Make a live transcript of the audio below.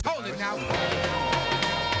out.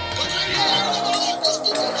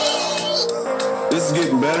 This is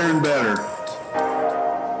getting better and better.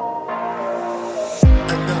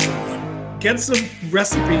 Get some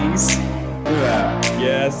recipes. Yeah.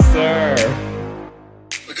 Yes, sir.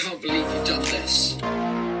 I can't believe you've done this.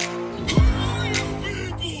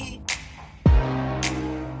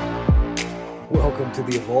 Welcome to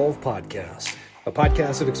the Evolve Podcast, a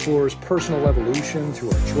podcast that explores personal evolution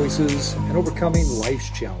through our choices and overcoming life's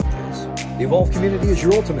challenges. The Evolve community is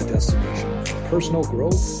your ultimate destination for personal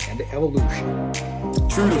growth and evolution.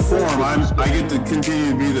 True to form, I get to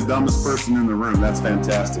continue to be the dumbest person in the room. That's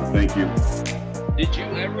fantastic. Thank you. Did you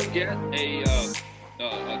ever get a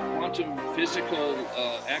quantum physical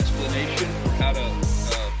explanation for how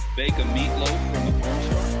to bake a meatloaf from a porn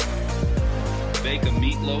star? Bake a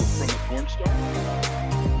meatloaf from a porn star?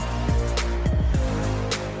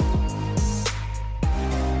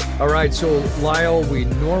 All right, so Lyle, we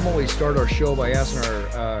normally start our show by asking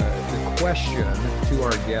the question to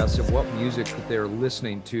our guests of what music they're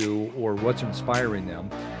listening to or what's inspiring them.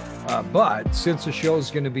 But since the show is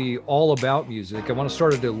going to be all about music, I want to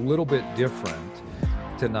start it a little bit different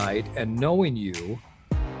tonight. And knowing you,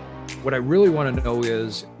 what I really want to know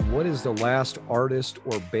is, what is the last artist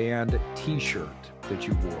or band t-shirt that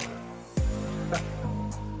you wore?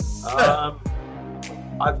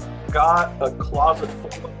 I've got a closet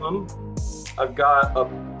full of them. I've got a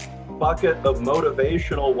bucket of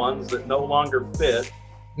motivational ones that no longer fit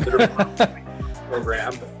that are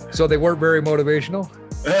programmed. So they weren't very motivational?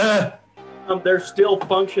 They're still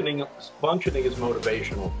functioning as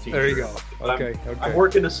motivational t-shirts. There you go. Okay. I'm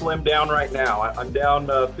working to slim down right now. I'm down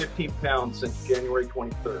 15 pounds since January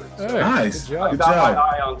 23rd. So Hey, Nice. good job. I've got my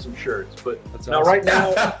eye on some shirts, but That's now awesome. right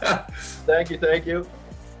now, thank you.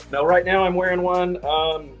 Now right now I'm wearing one,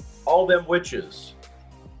 All Them Witches.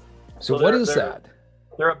 So So what they're- is that?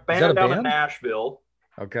 They're a that band a down in band? Nashville.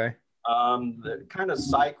 Okay. They're kind of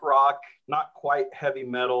psych rock, not quite heavy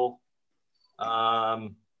metal.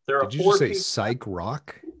 They're Did a you just say four-piece. psych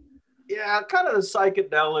rock? Yeah, kind of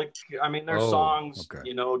psychedelic. I mean, their Oh, songs,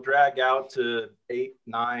 okay. drag out to 8,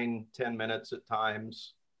 9, 10 minutes at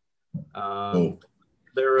times.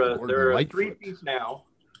 They're a Lightfoot. 3-piece now.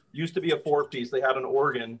 Used to be a 4-piece. They had an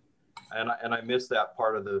organ, and I missed that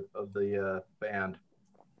part of the band.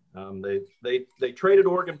 They traded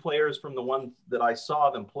organ players from the one that I saw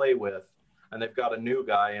them play with, and they've got a new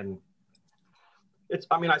guy. And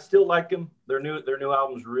I still like them. Their new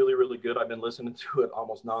album's really, really good. I've been listening to it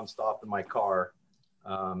almost nonstop in my car.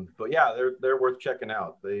 But yeah, they're worth checking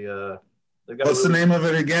out. They've got. What's the name of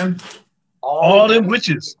it again? All Them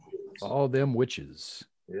Witches. All Them Witches.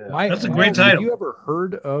 Yeah. That's a great Have title. you ever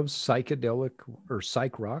heard of psychedelic or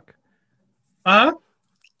psych rock? Uh-huh.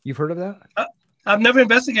 You've heard of that? I've never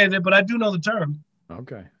investigated it, but I do know the term.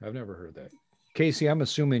 Okay. I've never heard that. Casey, I'm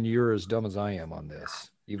assuming you're as dumb as I am on this.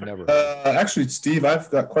 You've never heard Actually, Steve, I've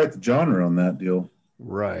got quite the genre on that deal.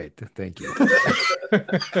 Right. Thank you.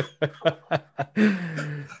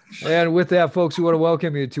 And with that, folks, we want to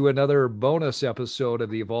welcome you to another bonus episode of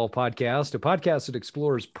the Evolve Podcast, a podcast that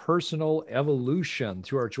explores personal evolution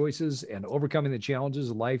through our choices and overcoming the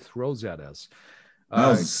challenges life throws at us.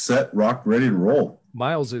 Miles set, rock, ready to roll.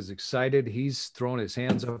 Miles is excited. He's thrown his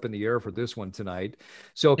hands up in the air for this one tonight.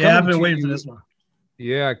 So Yeah, I've coming been to waiting you- for this one.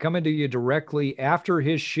 Yeah, coming to you directly after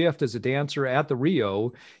his shift as a dancer at the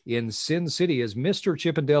Rio in Sin City is Mr.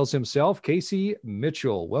 Chippendales himself, Casey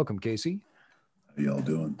Mitchell. Welcome, Casey. How y'all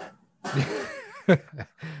doing? I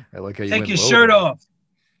like how you Take went your low shirt there. off.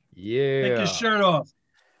 Yeah. Take your shirt off.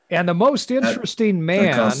 And the most interesting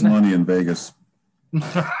That costs man. money in Vegas.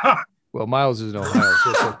 Well, Miles is in Ohio, so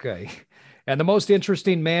it's okay. And the most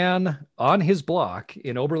interesting man on his block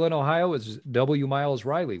in Oberlin, Ohio is W. Miles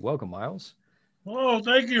Riley. Welcome, Miles. Oh,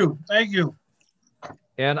 thank you. Thank you.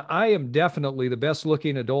 And I am definitely the best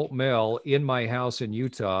looking adult male in my house in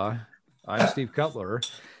Utah. I'm Steve Cutler.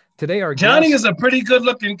 Today, our Johnny guest, is a pretty good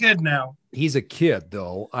looking kid now. he's a kid,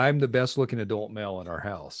 though. I'm the best looking adult male in our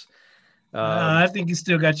house. I think he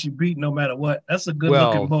still got you beat no matter what. That's a good Well,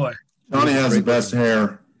 looking boy. Johnny has the best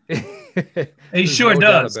hair. He There's sure no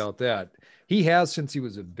doubt does. about that. He has since he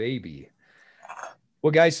was a baby.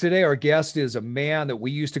 Well, guys, today our guest is a man that we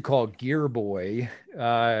used to call Gear Boy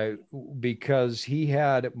because he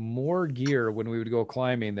had more gear when we would go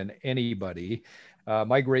climbing than anybody.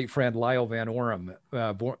 My great friend Lyle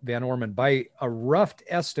VanOrman, by a rough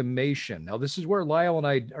estimation. Now, this is where Lyle and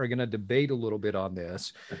I are going to debate a little bit on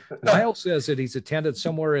this. Lyle says that he's attended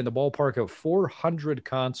somewhere in the ballpark of 400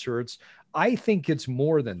 concerts. I think it's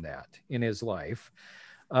more than that in his life.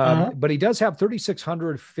 But he does have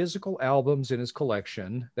 3,600 physical albums in his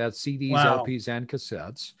collection. That's CDs, Wow. LPs, and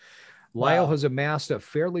cassettes. Lyle Wow. has amassed a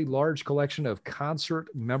fairly large collection of concert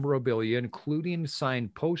memorabilia, including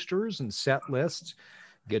signed posters and set lists,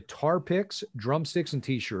 guitar picks, drumsticks, and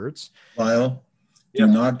t-shirts. Lyle, do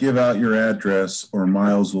Yes. not give out your address or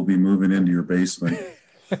Miles will be moving into your basement.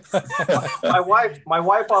 My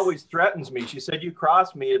wife always threatens me. She said, "You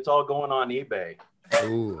cross me, it's all going on eBay."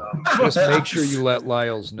 Ooh, just make sure you let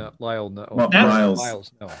Lyle know. Miles.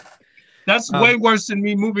 Miles know. That's way worse than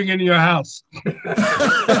me moving into your house. Yeah,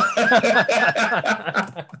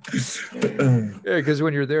 because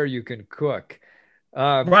when you're there, you can cook.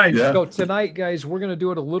 Right. Yeah. So tonight, guys, we're going to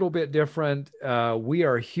do it a little bit different. We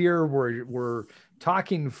are here. We're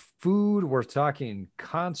talking food. We're talking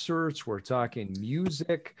concerts. We're talking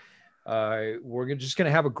music. We're just going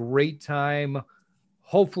to have a great time.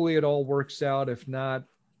 Hopefully, it all works out. If not,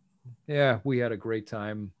 yeah, we had a great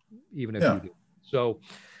time, even if you did. So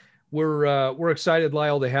we're excited,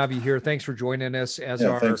 Lyle, to have you here. Thanks for joining us as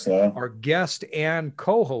our guest and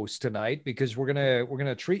co-host tonight, because we're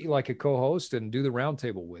gonna treat you like a co-host and do the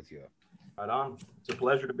roundtable with you. Right on. It's a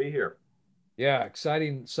pleasure to be here. Yeah,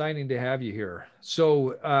 exciting to have you here.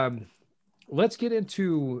 So let's get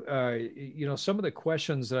into some of the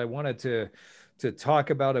questions that I wanted to talk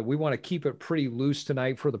about. It. We want to keep it pretty loose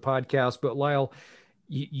tonight for the podcast. But Lyle,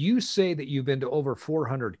 you say that you've been to over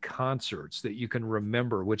 400 concerts that you can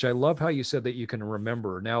remember, which I love how you said that you can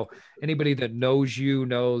remember. Now, anybody that knows you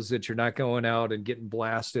knows that you're not going out and getting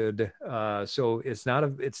blasted. So it's not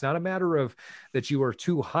a matter of that you are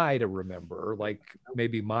too high to remember, like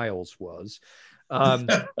maybe Miles was.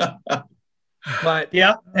 But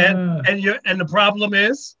yeah, and the problem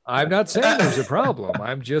is, I'm not saying there's a problem.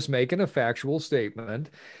 I'm just making a factual statement.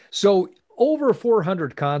 So over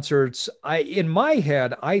 400 concerts. In my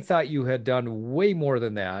head, I thought you had done way more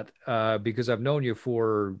than that because I've known you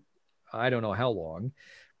for I don't know how long.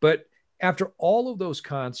 But after all of those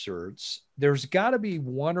concerts, there's got to be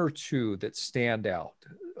one or two that stand out.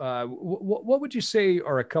 What would you say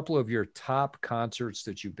are a couple of your top concerts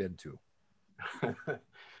that you've been to?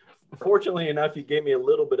 Fortunately enough, you gave me a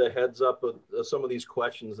little bit of heads up of some of these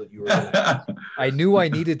questions that you were going to ask. I knew I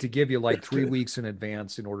needed to give you like 3 weeks in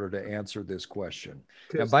advance in order to answer this question.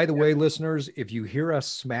 And by the way, listeners, if you hear us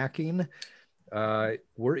smacking,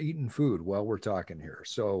 we're eating food while we're talking here.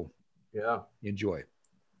 So yeah, enjoy.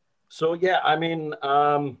 So yeah, I mean,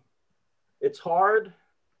 it's hard.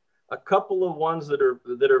 A couple of ones that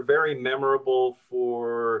are very memorable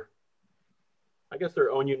for, I guess, their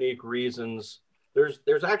own unique reasons.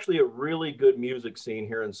 There's actually a really good music scene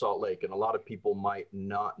here in Salt Lake, and a lot of people might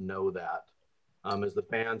not know that. As the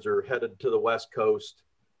bands are headed to the West Coast,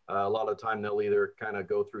 a lot of the time they'll either kind of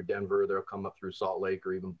go through Denver, or they'll come up through Salt Lake,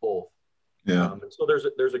 or even both. Yeah. And so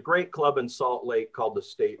there's a great club in Salt Lake called the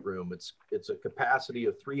State Room. It's a capacity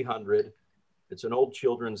of 300. It's an old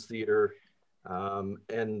children's theater,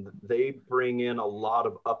 and they bring in a lot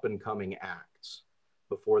of up and coming acts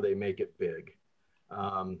before they make it big.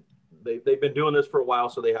 They've been doing this for a while,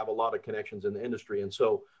 so they have a lot of connections in the industry. And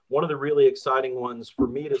so one of the really exciting ones for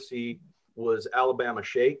me to see was Alabama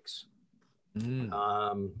Shakes.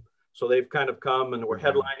 So they've kind of come and were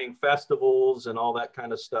headlining festivals and all that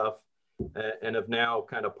kind of stuff, and have now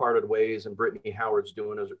kind of parted ways, and Brittany Howard's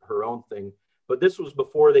doing her own thing. But this was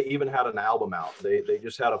before they even had an album out. They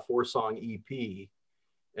just had a 4-song EP,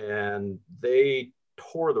 and they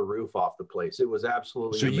tore the roof off the place. It was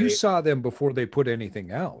absolutely so amazing. You saw them before they put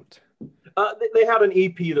anything out? They had an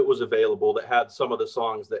EP that was available that had some of the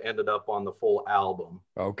songs that ended up on the full album.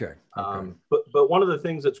 Okay. But one of the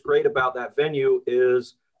things that's great about that venue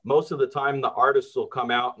is most of the time the artists will come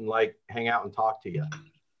out and like hang out and talk to you.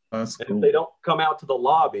 That's And cool. if they don't come out to the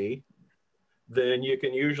lobby, then you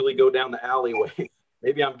can usually go down the alleyway.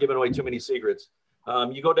 Maybe I'm giving away too many secrets.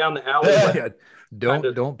 You go down the alleyway.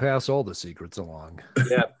 Don't pass all the secrets along.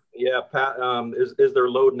 Yeah. Pat, is they're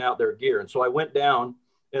loading out their gear. And so I went down,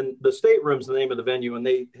 and the State Room's the name of the venue, and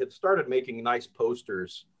they had started making nice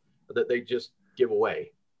posters that they just give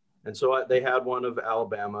away. And so they had one of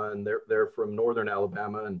Alabama, and they're from Northern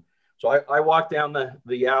Alabama. And so I walked down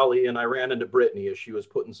the alley, and I ran into Brittany as she was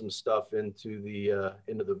putting some stuff into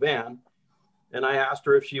the van. And I asked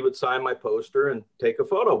her if she would sign my poster and take a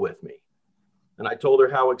photo with me. And I told her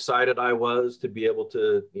how excited I was to be able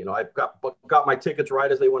to, I got my tickets right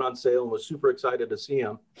as they went on sale and was super excited to see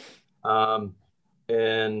them.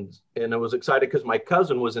 And I was excited because my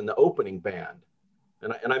cousin was in the opening band.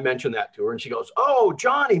 And I mentioned that to her, and she goes, "Oh,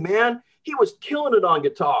 Johnny, man, he was killing it on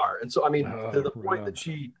guitar." And so, I mean, to the point that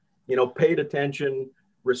she, paid attention,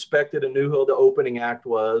 respected, and knew who the opening act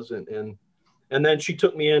was. And then she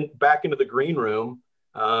took me back into the green room,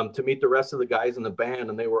 to meet the rest of the guys in the band,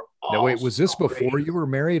 and they were all Now, wait, was this so before great. you were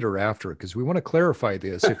married or after? Because we want to clarify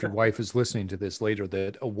this if your wife is listening to this later,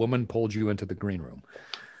 that a woman pulled you into the green room.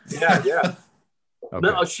 Yeah. Okay.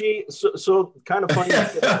 No, so kind of funny.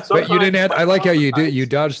 But you didn't have, I like how you did. you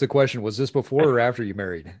dodged the question. Was this before or after you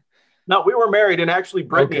married? No, we were married, and actually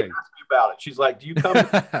Brittany Okay. asked me about it. She's like, "Do you come?"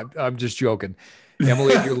 I'm just joking.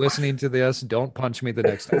 Emily, if you're listening to this, don't punch me the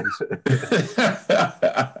next time.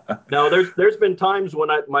 No, there's been times when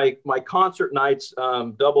my concert nights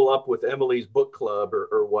double up with Emily's book club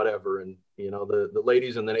or whatever, and the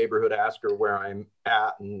ladies in the neighborhood ask her where I'm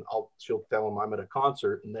at, and she'll tell them I'm at a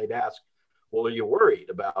concert, and they'd ask, "Well, are you worried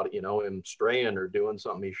about him straying or doing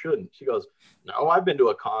something he shouldn't?" She goes, "No, I've been to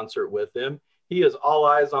a concert with him. He is all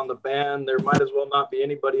eyes on the band. There might as well not be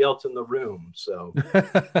anybody else in the room." So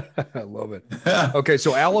I love it. Okay,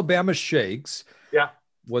 so Alabama Shakes, yeah,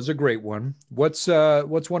 was a great one. What's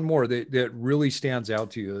one more that really stands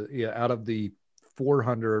out to you, out of the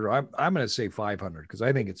 400? I'm going to say 500 because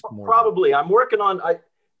I think it's more. Probably. I'm working on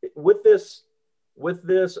with this.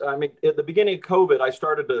 I mean, at the beginning of COVID, I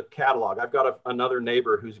started to catalog. I've got another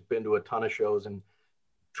neighbor who's been to a ton of shows and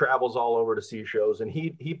travels all over to see shows, and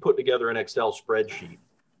he put together an Excel spreadsheet.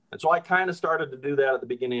 And so I kind of started to do that at the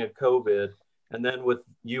beginning of COVID. And then with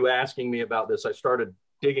you asking me about this, I started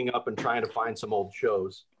digging up and trying to find some old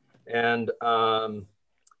shows. And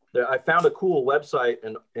I found a cool website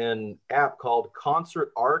and app called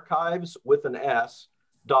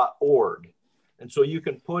concertarchives.org. And so you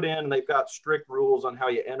can put in, and they've got strict rules on how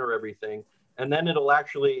you enter everything. And then it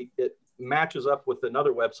matches up with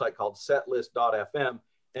another website called setlist.fm.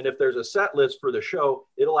 And if there's a set list for the show,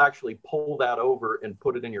 it'll actually pull that over and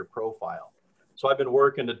put it in your profile. So I've been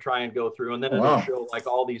working to try and go through, and then it'll show like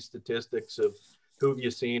all these statistics of who have you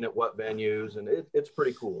seen at what venues, and it's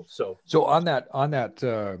pretty cool. So on that,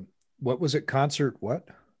 what was it? Concert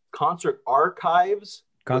archives.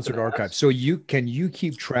 Concert archives. So you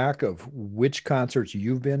keep track of which concerts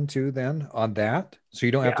you've been to then on that? So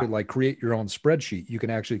you don't have to like create your own spreadsheet. You can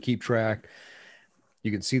actually keep track.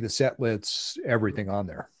 You can see the set lists, everything on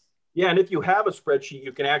there. Yeah, and if you have a spreadsheet,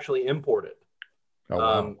 you can actually import it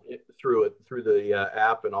through the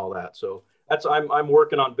app and all that. So I'm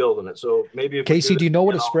working on building it. So maybe Casey, do you know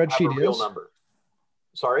what a spreadsheet is? Number.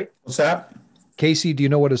 Sorry, what's that? Casey, do you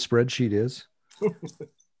know what a spreadsheet is?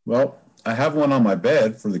 Well, I have one on my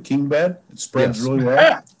bed for the king bed. It spreads really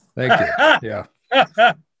well. Thank you. Yeah,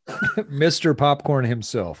 Mr. Popcorn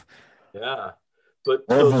himself. Yeah. But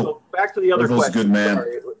so back to the other question. Good man.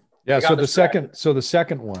 Sorry. Yeah. So the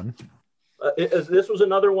second one. This was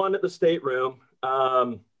another one at the stateroom.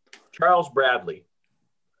 Charles Bradley,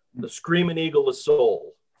 the Screaming Eagle of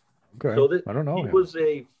Soul. Okay. So I don't know. He was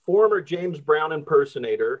a former James Brown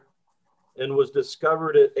impersonator and was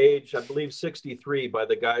discovered at age, I believe, 63 by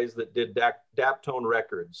the guys that did Daptone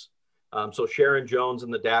Records. So Sharon Jones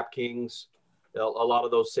and the Dap Kings, a lot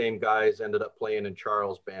of those same guys ended up playing in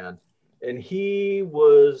Charles' band. And he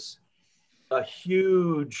was a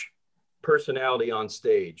huge personality on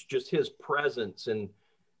stage, just his presence. And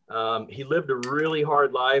he lived a really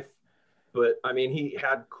hard life, but I mean, he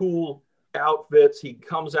had cool outfits. He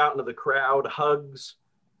comes out into the crowd, hugs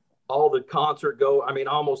all the concert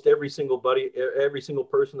almost every single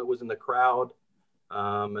person that was in the crowd.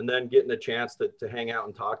 And then getting a chance to hang out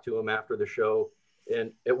and talk to him after the show.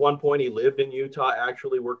 And at one point he lived in Utah,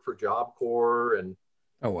 actually worked for Job Corps, and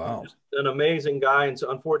oh, wow. Just an amazing guy, and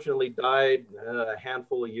so unfortunately died a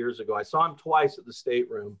handful of years ago. I saw him twice at the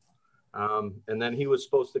stateroom. And then he was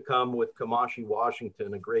supposed to come with Kamashi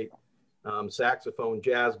Washington, a great saxophone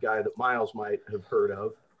jazz guy that Miles might have heard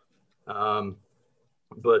of,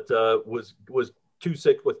 but was too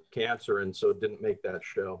sick with cancer, and so didn't make that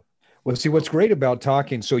show. Well, see, what's great about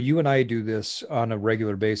talking, so you and I do this on a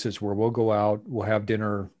regular basis where we'll go out, we'll have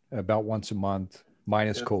dinner about once a month,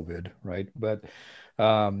 minus COVID, right? But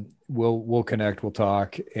we'll connect, we'll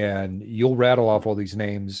talk, and you'll rattle off all these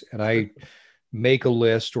names, and I make a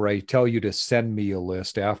list, or I tell you to send me a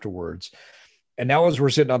list afterwards. And now as we're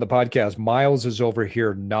sitting on the podcast, Miles is over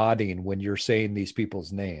here nodding when you're saying these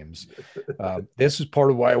people's names. This is part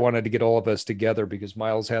of why I wanted to get all of us together, because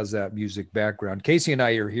Miles has that music background. Casey and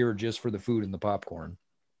I are here just for the food and the popcorn,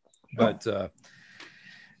 but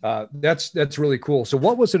that's really cool. So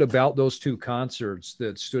what was it about those two concerts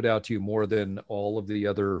that stood out to you more than all of the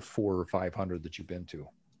other 400 or 500 that you've been to?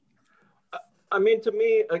 I mean, to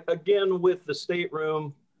me, again, with the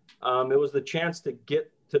stateroom, it was the chance to get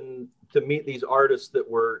to meet these artists that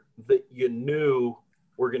you knew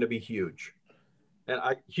were going to be huge, and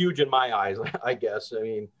huge in my eyes, I guess. I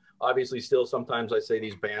mean, obviously, still sometimes I say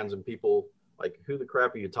these bands and people like, who the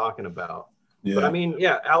crap are you talking about? Yeah. But I mean,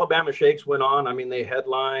 yeah, Alabama Shakes went on. I mean, they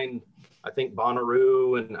headlined, I think,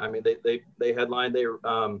 Bonnaroo, and I mean, they headlined. They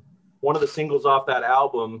one of the singles off that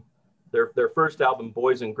album, their first album,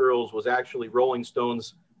 Boys and Girls, was actually Rolling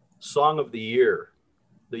Stone's Song of the year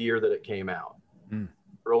that it came out,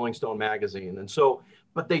 Rolling Stone magazine. And so,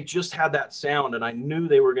 but they just had that sound, and I knew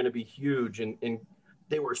they were going to be huge, and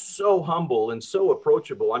they were so humble and so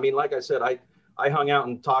approachable. I mean, like I said, I hung out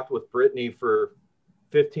and talked with Brittany for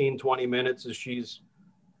 15, 20 minutes as she's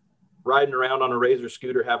riding around on a Razor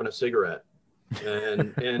scooter having a cigarette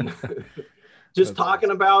and just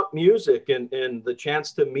talking about music and the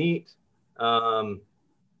chance to meet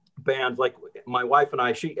bands. Like my wife and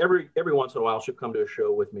I, she every once in a while she'll come to a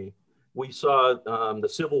show with me. We saw the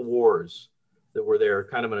Civil Wars that were there,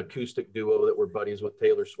 kind of an acoustic duo that were buddies with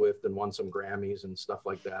Taylor Swift and won some Grammys and stuff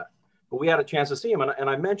like that. But we had a chance to see him. And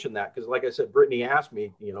I mentioned that because, like I said, Brittany asked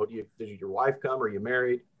me, you know, did your wife come? Are you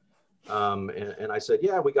married? And I said,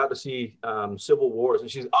 yeah, we got to see Civil Wars.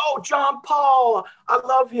 And she's, oh, John Paul, I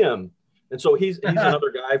love him. And so he's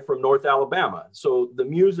another guy from North Alabama. So the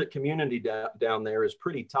music community down there is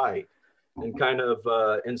pretty tight and kind of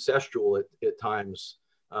incestual at times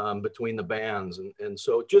between the bands. And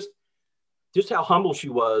so just how humble she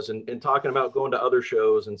was and talking about going to other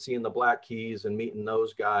shows and seeing the Black Keys and meeting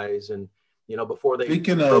those guys. And, you know, before they.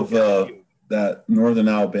 Speaking of that Northern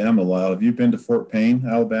Alabama, Lyle, have you been to Fort Payne,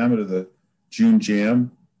 Alabama, to the June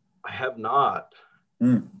Jam? I have not.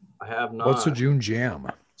 I have not. What's the June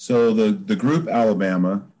Jam? So the group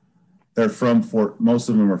Alabama, they're from most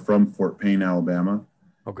of them are from Fort Payne, Alabama.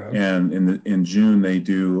 Okay. And in June, they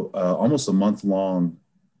do almost a month-long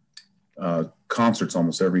concerts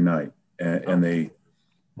almost every night. And they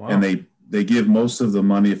give most of the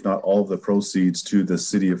money, if not all of the proceeds, to the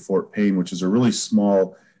city of Fort Payne, which is a really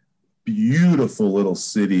small, beautiful little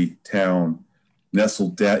city town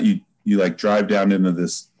nestled down. You like drive down into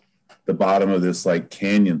the bottom of this like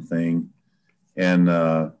canyon thing, and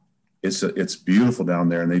it's beautiful down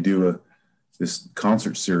there. And they do this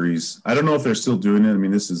concert series. I don't know if they're still doing it. I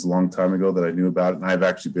mean, this is a long time ago that I knew about it, and I've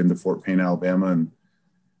actually been to Fort Payne, Alabama,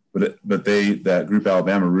 but that group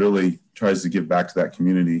Alabama really tries to give back to that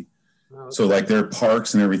community. Oh, okay. So like their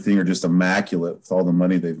parks and everything are just immaculate with all the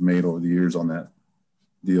money they've made over the years on that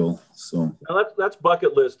deal. So now that's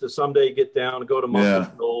bucket list to someday get down and go to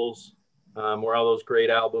Muscle Shoals, where all those great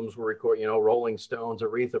albums were recorded, you know, Rolling Stones,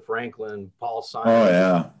 Aretha Franklin, Paul Simon.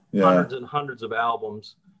 Oh yeah. Hundreds and hundreds of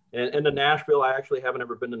albums. And to Nashville, I actually haven't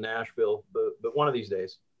ever been to Nashville, but one of these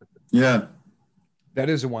days. Yeah. That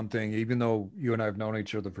is the one thing, even though you and I have known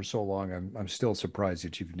each other for so long, I'm still surprised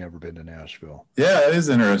that you've never been to Nashville. Yeah, it is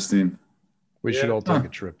interesting. We should all take a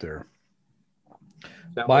trip there.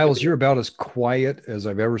 Miles, you're about as quiet as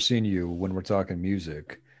I've ever seen you when we're talking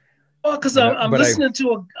music. Well, because I'm listening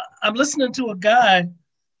to a guy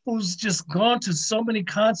who's just gone to so many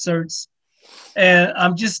concerts, and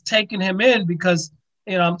I'm just taking him in because,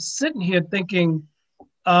 you know, I'm sitting here thinking,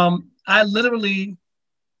 I literally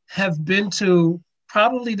have been to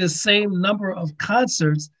probably the same number of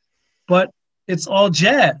concerts, but it's all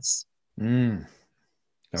jazz. Okay.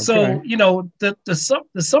 So, you know, the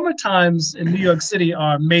summer times in New York City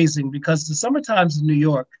are amazing because the summer times in New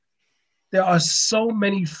York, there are so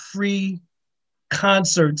many free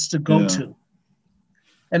concerts to go to.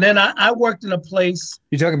 And then I worked in a place.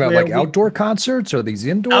 You're talking about like outdoor concerts? Or these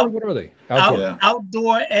indoor? What are they?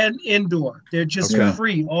 Outdoor and indoor. They're just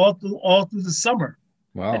free all through the summer.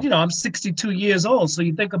 Wow. And, you know, I'm 62 years old. So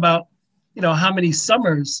you think about, you know, how many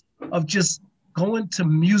summers of just going to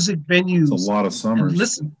music venues. It's a lot of summers.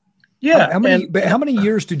 Listen. Yeah. How many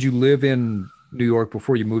years did you live in New York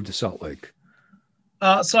before you moved to Salt Lake?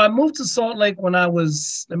 So I moved to Salt Lake when I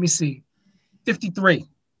was, 53.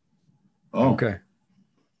 Oh, okay.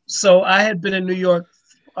 So I had been in New York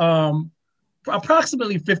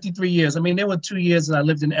approximately 53 years. I mean, there were 2 years that I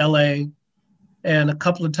lived in LA and a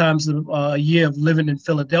couple of times a year of living in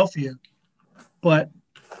Philadelphia. But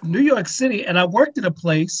New York City, and I worked at a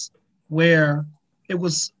place where it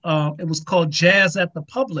was called Jazz at the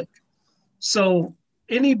Public. So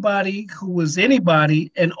anybody who was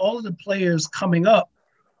anybody and all of the players coming up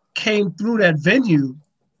came through that venue.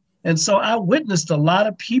 And so I witnessed a lot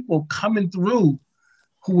of people coming through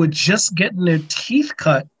who were just getting their teeth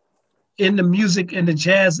cut in the music and the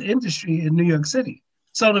jazz industry in New York City.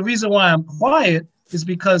 So the reason why I'm quiet is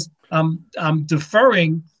because I'm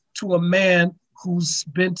deferring to a man who's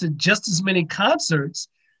been to just as many concerts,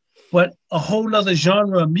 but a whole nother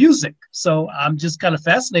genre of music. So I'm just kind of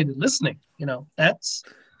fascinated listening. You know, that's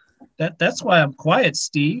That's why I'm quiet,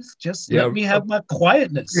 Steve. Just let me have my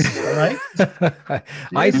quietness. All right.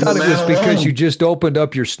 I thought it was because you just opened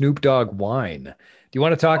up your Snoop Dogg wine. Do you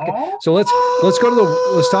want to talk? Oh. So let's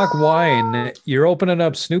talk wine. You're opening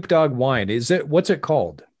up Snoop Dogg wine. What's it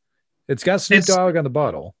called? It's got Snoop Dogg on the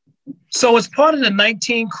bottle. So it's part of the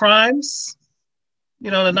 19 Crimes.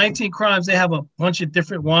 The 19 Crimes, they have a bunch of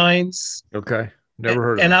different wines. Okay. Never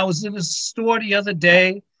heard of it. And I was in the store the other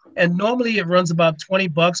day, and normally it runs about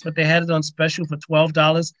 $20, but they had it on special for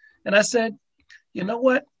 $12. And I said, you know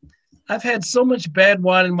what? I've had so much bad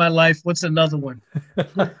wine in my life. What's another one?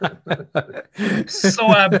 So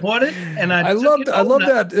I bought it, and I love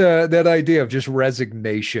that idea of just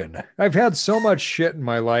resignation. I've had so much shit in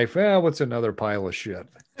my life. What's another pile of shit?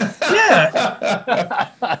 Yeah.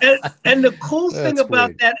 and the cool thing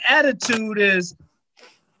about that attitude is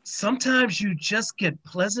sometimes you just get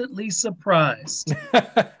pleasantly surprised.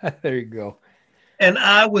 There you go. And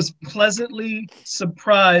I was pleasantly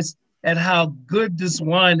surprised at how good this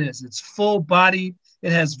wine is. It's full body.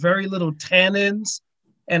 It has very little tannins.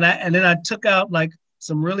 And then I took out like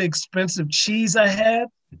some really expensive cheese I had.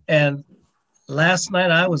 And last night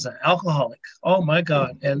I was an alcoholic. Oh my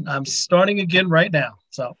God. And I'm starting again right now.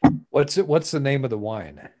 So what's the name of the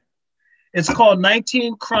wine? It's called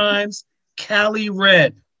 19 Crimes Cali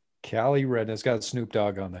Red. Cali Red. And it's got Snoop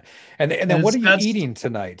Dogg on there. And then what are you eating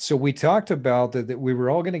tonight? So we talked about that we were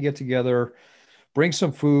all going to get together, bring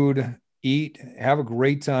some food, eat, have a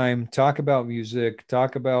great time, talk about music,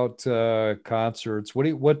 talk about concerts.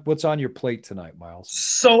 What's on your plate tonight, Miles?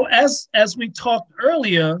 So as we talked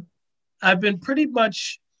earlier, I've been pretty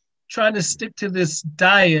much trying to stick to this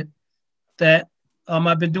diet that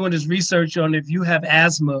I've been doing this research on. If you have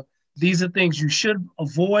asthma, these are things you should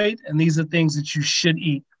avoid, and these are things that you should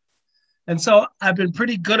eat. And so I've been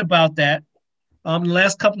pretty good about that. The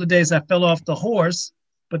last couple of days I fell off the horse,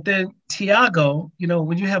 but then Tiago,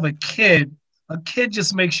 when you have a kid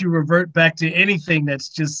just makes you revert back to anything that's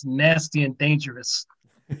just nasty and dangerous.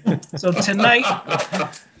 So tonight,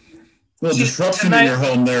 little disruption in your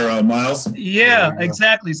home there, Miles. Yeah,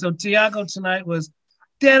 exactly. So Tiago tonight was,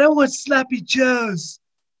 Dad, I want sloppy joes.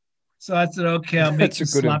 So I said, okay, I'll make you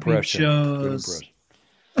sloppy joes.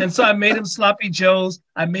 And so I made him sloppy joes.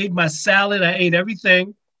 I made my salad. I ate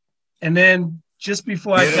everything. And then just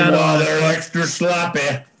before I got on, they're extra sloppy.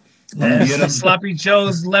 Some sloppy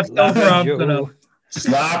joes left over. I'm gonna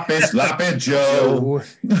sloppy Joe.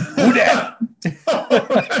 Who dat?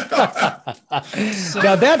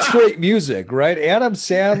 Now that's great music, right? Adam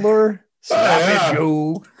Sandler, Sloppy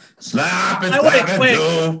Joe. Sloppy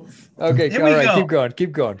Joe. Okay, all right,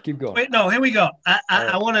 keep going. Wait, no, here we go.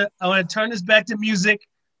 I want to turn this back to music,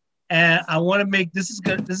 and I want to make this is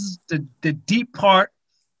good. This is the deep part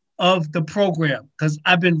of the program, because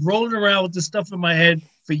I've been rolling around with this stuff in my head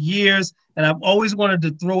for years, and I've always wanted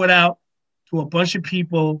to throw it out to a bunch of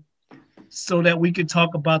people so that we could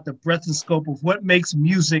talk about the breadth and scope of what makes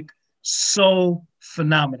music so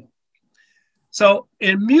phenomenal. So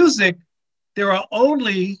in music, there are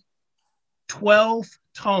only 12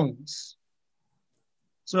 tones.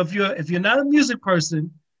 So if you're not a music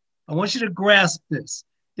person, I want you to grasp this.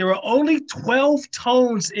 There are only 12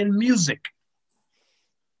 tones in music.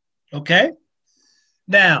 Okay?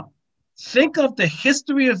 Now, think of the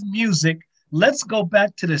history of music. Let's go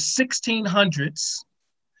back to the 1600s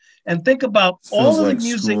and think about all of the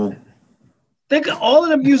music. School. Think of all of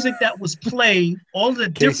the music that was played, all of the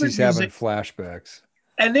different music. Having flashbacks.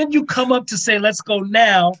 And then you come up to say, let's go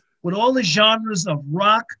now with all the genres of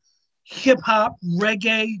rock, hip hop,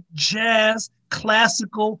 reggae, jazz,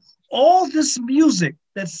 classical. All this music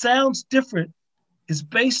that sounds different is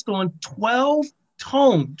based on 12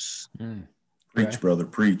 tones. Preach, brother,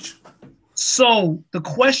 preach. So the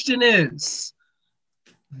question is,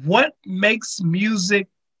 what makes music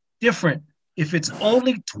different if it's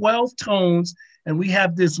only 12 tones and we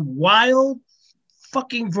have this wild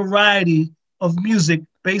fucking variety of music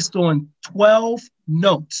based on 12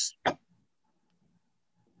 notes?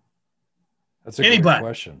 That's a great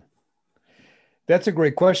question. That's a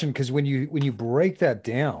great question, because when you break that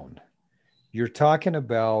down, you're talking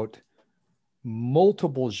about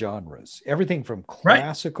multiple genres, everything from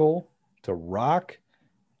classical to rock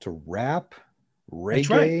to rap,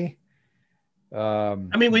 reggae. I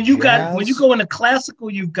mean, when you go into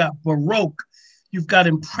classical, you've got Baroque, you've got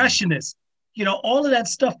Impressionist, all of that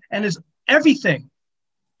stuff, and there's everything.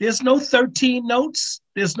 There's no 13 notes,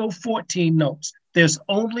 there's no 14 notes, there's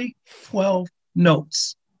only 12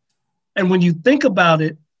 notes. And when you think about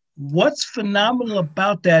it, what's phenomenal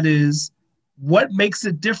about that is what makes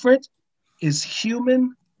it different is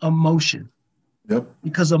human emotion. Yep.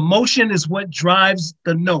 Because emotion is what drives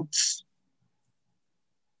the notes.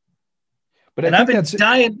 But and I I've think been that's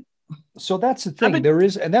dying. So that's the thing. There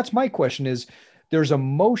is, and that's my question is, there's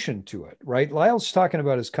emotion to it, right? Lyle's talking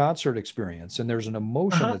about his concert experience, and there's an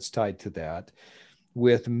emotion that's tied to that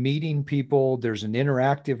with meeting people. There's an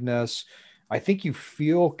interactiveness. I think you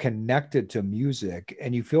feel connected to music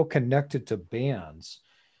and you feel connected to bands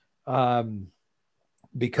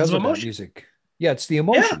because of that music. Yeah, it's the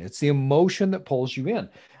emotion. It's the emotion that pulls you in.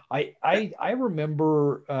 I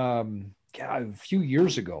remember a few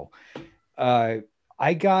years ago, I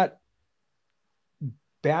got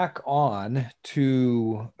back on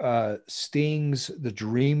to Sting's The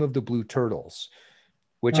Dream of the Blue Turtles,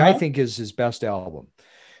 which I think is his best album.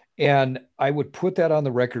 And I would put that on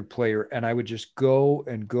the record player and I would just go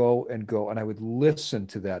and go and go. And I would listen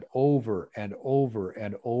to that over and over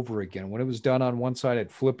and over again. When it was done on one side,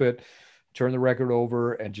 I'd flip it, turn the record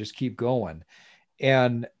over and just keep going.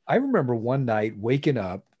 And I remember one night waking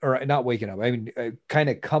up, or not waking up, I mean, kind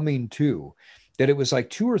of coming to that it was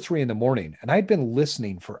like 2 or 3 in the morning and I'd been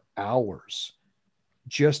listening for hours,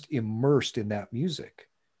 just immersed in that music.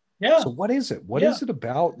 Yeah. So what is it? What is it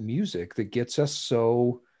about music that gets us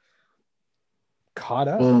so caught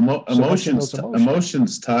up? Well,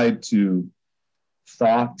 emotions tied to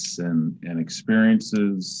thoughts and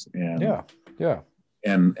experiences and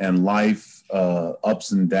and life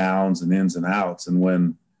ups and downs and ins and outs. And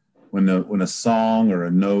when a song or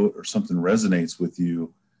a note or something resonates with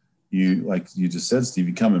you, you, like you just said, Steve,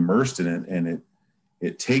 you become immersed in it, and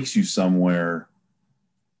it takes you somewhere,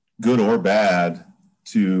 good or bad,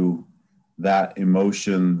 to that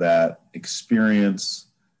emotion, that experience.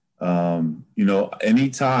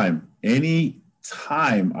 Anytime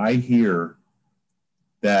I hear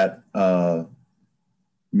that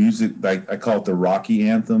music, I call it the Rocky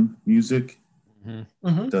anthem music.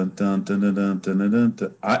 Mm-hmm. Dun, dun, dun, dun, dun, dun, dun,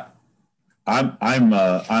 dun. I'm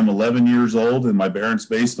 11 years old in my parents'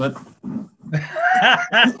 basement.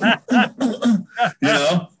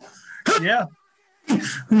 Yeah.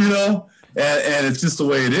 And it's just the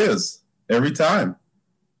way it is every time.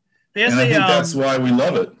 I think that's why we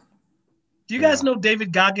love it. Do you guys know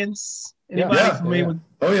David Goggins? Anybody familiar with?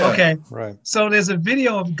 Oh yeah. Okay. Right. So there's a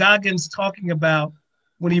video of Goggins talking about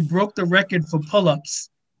when he broke the record for pull-ups.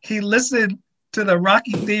 He listened to the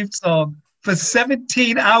Rocky theme song for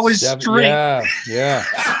 17 hours straight. Yeah.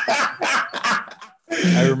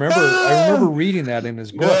 I remember reading that in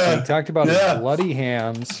his book. Yeah. He talked about his bloody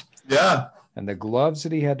hands. Yeah. And the gloves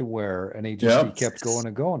that he had to wear, and he kept going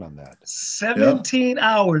and going on that. 17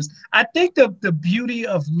 hours. I think the beauty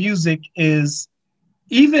of music is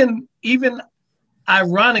even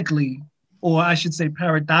ironically, or I should say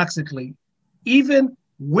paradoxically, even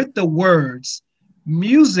with the words,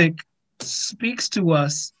 music speaks to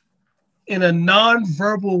us in a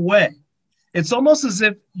non-verbal way. It's almost as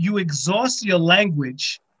if you exhaust your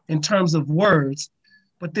language in terms of words,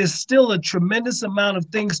 but there's still a tremendous amount of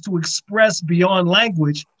things to express beyond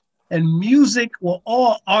language. And music, well,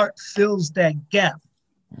 all art fills that gap,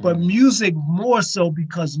 but music more so,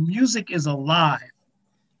 because music is alive.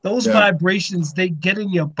 Those vibrations, they get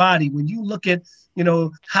in your body. When you look at,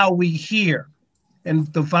 how we hear and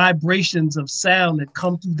the vibrations of sound that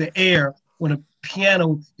come through the air when a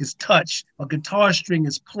piano is touched, a guitar string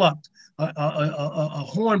is plucked, a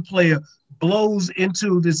horn player blows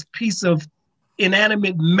into this piece of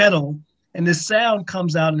inanimate metal, and the sound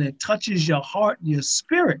comes out and it touches your heart and your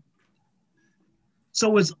spirit.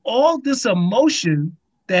 So it's all this emotion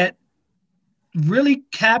that really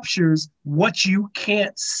captures what you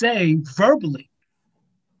can't say verbally.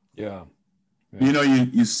 Yeah.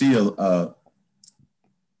 You see a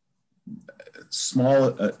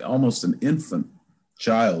small, almost an infant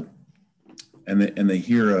child, and they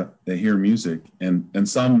hear music, and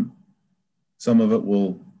some of it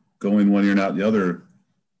will go in one ear and out the other,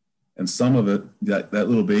 and some of it that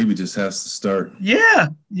little baby just has to start. Yeah.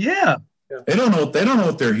 They don't know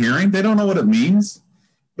what they're hearing. They don't know what it means.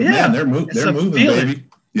 But man, they're moving, baby.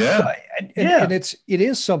 Yeah. And it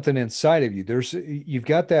is something inside of you. You've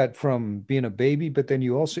got that from being a baby, but then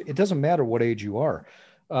it doesn't matter what age you are.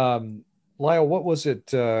 Lyle, what was it?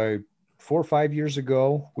 4 or 5 years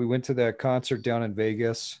ago, we went to that concert down in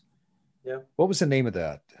Vegas. Yeah. What was the name of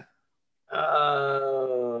that?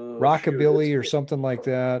 Rockabilly or something like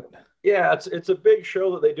that. Yeah, it's a big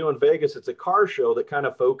show that they do in Vegas. It's a car show that kind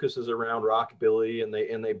of focuses around rockabilly, and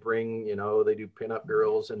they bring, they do pinup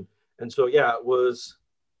girls, and so it was,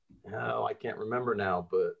 I can't remember now,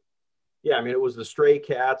 but yeah, I mean, it was the Stray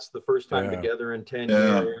Cats, the first time together in 10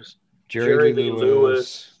 years. Jerry Lee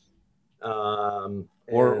Lewis.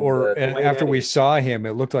 And after we saw him,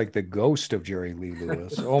 it looked like the ghost of Jerry Lee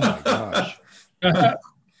Lewis. Oh my gosh.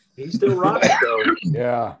 He's still rocking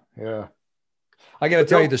though. Yeah. I got to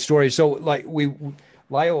tell you the story. So like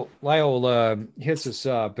Lyle hits us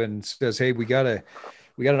up and says, "Hey, we got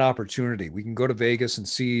an opportunity. We can go to Vegas and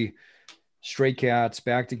see Stray Cats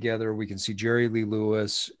back together. We can see Jerry Lee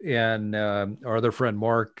Lewis." And our other friend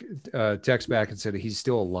Mark texts back and said, "He's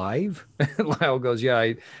still alive?" And Lyle goes, "Yeah,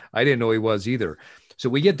 I didn't know he was either." So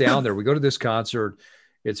we get down there. We go to this concert.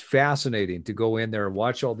 It's fascinating to go in there and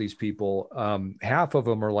watch all these people. Half of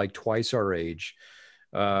them are like twice our age.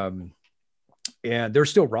 And they're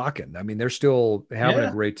still rocking. I mean, they're still having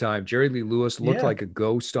a great time. Jerry Lee Lewis looked like a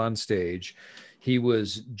ghost on stage. He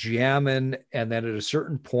was jamming. And then at a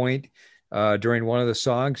certain point during one of the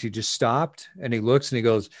songs, he just stopped and he looks and he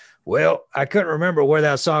goes, "Well, I couldn't remember where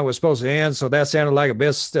that song was supposed to end. So that sounded like a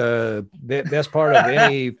best part of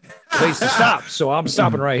any place to stop. So I'm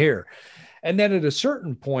stopping right here." And then at a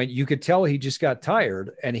certain point, you could tell he just got tired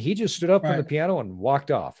and he just stood up from the piano and walked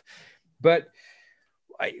off. But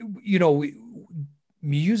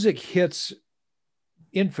music hits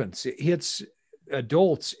infants, it hits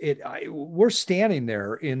adults. We're standing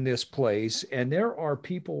there in this place and there are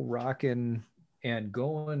people rocking and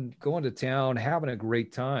going to town, having a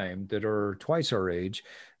great time that are twice our age,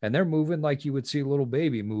 and they're moving like you would see a little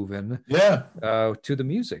baby moving to the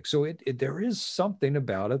music. So there is something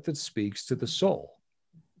about it that speaks to the soul.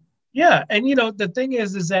 Yeah. And the thing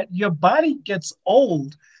is that your body gets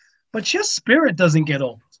old, but your spirit doesn't get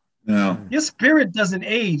old. No. Your spirit doesn't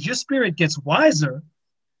age. Your spirit gets wiser,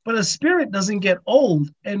 but a spirit doesn't get old.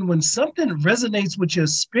 And when something resonates with your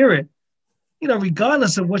spirit,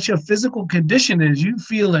 regardless of what your physical condition is, you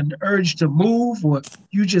feel an urge to move, or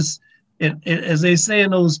you just, as they say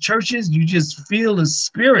in those churches, you just feel the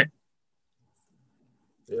spirit.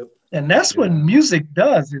 Yep. And that's what music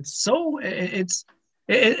does. And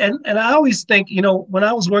I always think, when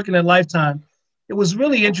I was working at Lifetime, it was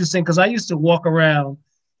really interesting because I used to walk around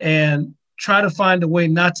and try to find a way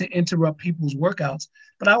not to interrupt people's workouts.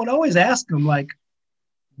 But I would always ask them, like,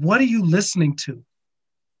 what are you listening to?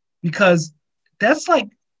 Because that's like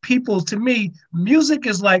to me, music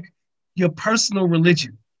is like your personal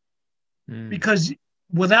religion. Because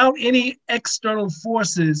without any external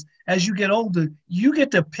forces, as you get older, you get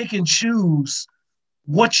to pick and choose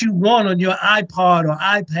what you want on your iPod or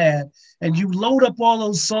iPad, and you load up all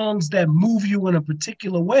those songs that move you in a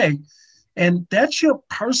particular way. And that's your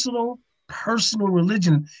personal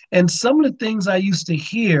religion. And some of the things I used to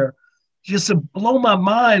hear just to blow my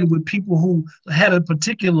mind with people who had a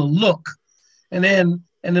particular look. And then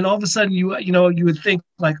all of a sudden you would think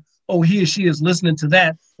like, oh, he or she is listening to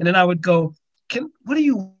that. And then I would go, what are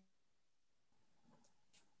you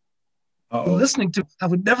listening to? I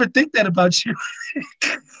would never think that about you.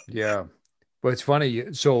 Yeah. But it's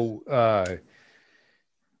funny. So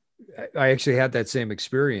I actually had that same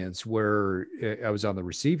experience where I was on the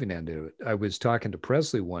receiving end of it. I was talking to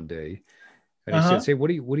Presley one day and he said, "Hey, what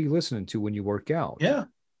are you listening to when you work out?" Yeah.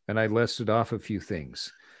 And I listed off a few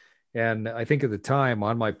things. And I think at the time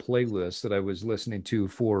on my playlist that I was listening to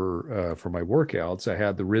for my workouts, I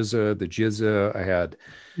had the RZA, the Jizza, I had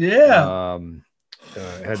had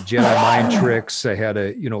Jedi Mind Tricks. I had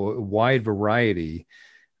a wide variety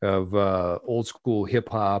of old school hip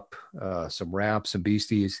hop, some rap, some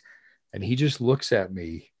beasties. And he just looks at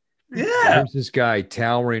me. Yeah. There's this guy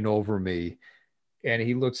towering over me. And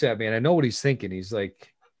he looks at me and I know what he's thinking. He's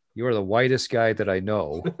like, "You are the whitest guy that I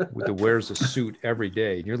know that wears a suit every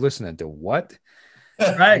day. And you're listening to what?"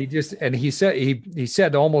 Right. He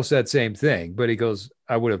said almost that same thing, but he goes,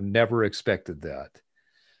 "I would have never expected that."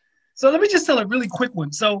 So let me just tell a really quick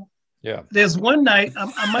one. So there's one night,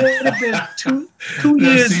 I might have been two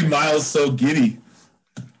years. See Miles so giddy.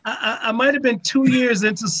 I might have been 2 years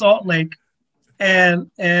into Salt Lake, and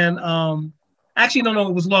actually no,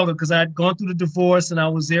 it was longer because I had gone through the divorce and I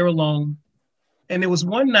was there alone. And there was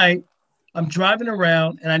one night I'm driving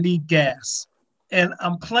around and I need gas, and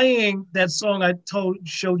I'm playing that song I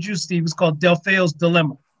showed you, Steve. It's called Delphao's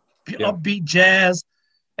Dilemma, upbeat jazz,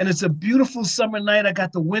 and it's a beautiful summer night. I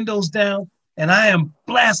got the windows down and I am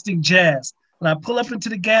blasting jazz. And I pull up into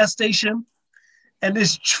the gas station, and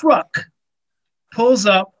this truck pulls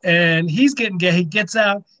up and he's getting gas. He gets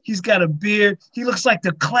out. He's got a beard. He looks like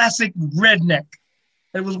the classic redneck.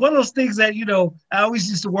 And it was one of those things that, I always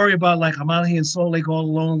used to worry about, like, I'm out here in Salt Lake all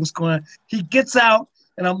alone. What's going on? He gets out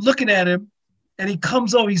and I'm looking at him and he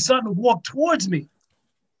comes over. He's starting to walk towards me.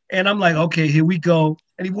 And I'm like, okay, here we go.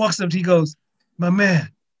 And he walks up to, he goes, "My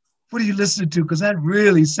man, what are you listening to? Because that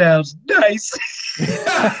really sounds nice."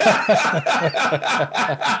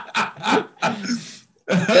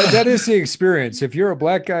 That is the experience. If you're a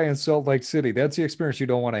black guy in Salt Lake City, that's the experience you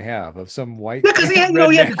don't want to have of some white Because he had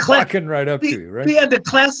the walking right up to you, right? He had the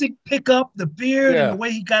classic pickup, the beard, Yeah. and the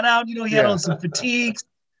way he got out. He had on some fatigues.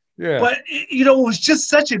 Yeah. But it was just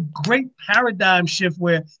such a great paradigm shift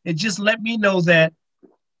where it just let me know that,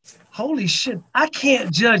 holy shit, I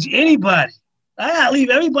can't judge anybody. I gotta leave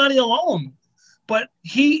everybody alone. But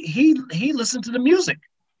he listened to the music,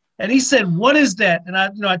 and he said, "What is that?" And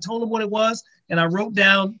I told him what it was, and I wrote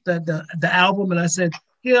down the album, and I said,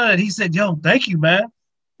 and he said, "Yo, thank you, man."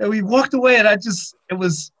 And we walked away, and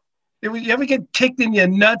you ever get kicked in your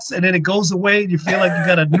nuts, and then it goes away, and you feel like you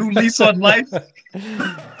got a new lease on life?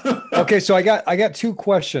 Okay, so I got two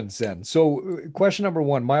questions then. So question number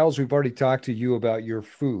one, Miles, we've already talked to you about your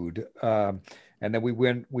food, and then we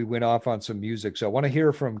went off on some music. So I want to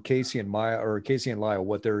hear from Casey and Lyle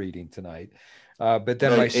what they're eating tonight. But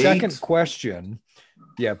then my second question,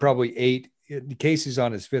 probably 8. Casey's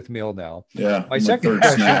on his 5th meal now. Yeah. My second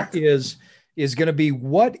question is going to be,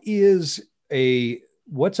 what's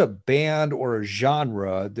a band or a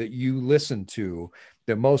genre that you listen to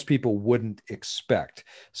that most people wouldn't expect?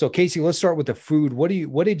 So Casey, let's start with the food. What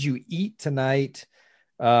did you eat tonight?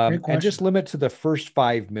 And just limit to the first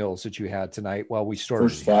 5 meals that you had tonight while we started.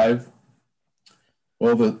 First 5?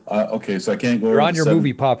 Well, okay, so I can't go over. You're on your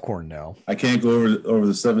movie popcorn now. I can't go over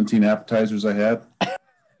the 17 appetizers I had.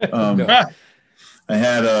 No. I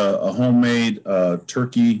had a homemade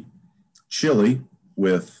turkey chili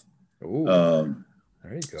with there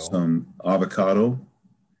you go. some avocado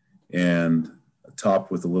and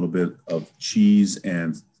topped with a little bit of cheese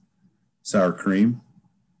and sour cream.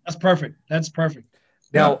 That's perfect.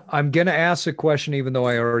 Now, I'm going to ask a question, even though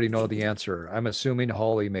I already know the answer. I'm assuming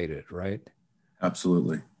Holly made it, right?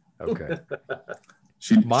 Absolutely. Okay.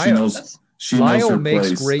 She knows Lyle her makes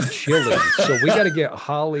place. great chili, so we got to get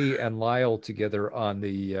Holly and Lyle together on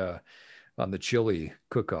the chili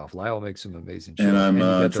cook-off. Lyle makes some amazing chili. And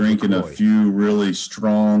I'm drinking a few really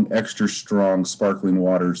extra strong sparkling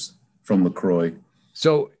waters from LaCroix.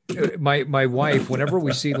 So my wife, whenever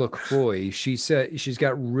we see LaCroix, she said she's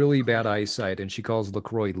got really bad eyesight, and she calls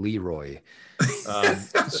LaCroix Leroy.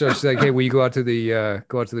 So she's like, "Hey, will you go out to the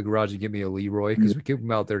garage and give me a Leroy? Because we keep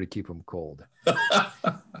them out there to keep them cold."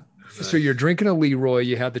 So you're drinking a Leroy,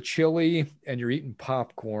 you had the chili, and you're eating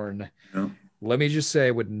popcorn. Yeah. Let me just say,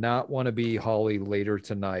 I would not want to be Holly later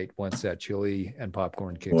tonight once that chili and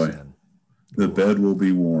popcorn kicks in. The bed will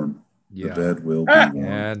be warm. Yeah. The bed will be warm.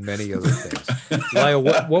 And many other things. Lyle,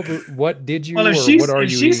 what did you? Well, if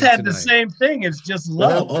she's had the same thing, it's just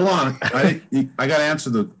love. Well, hold on, I got to answer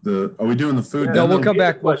the. Are we doing the food? No, we'll come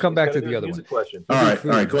back. We'll come back to the other one. Question. All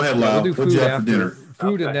right. Go ahead, Lyle. We'll do What'd food you have for dinner?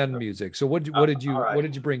 Food and then music. So what did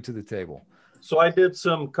you bring to the table? So I did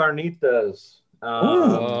some carnitas.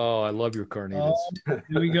 I love your carnitas.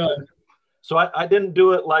 Here we go. So I didn't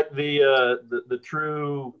do it like the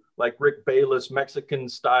true like Rick Bayless Mexican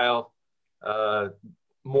style.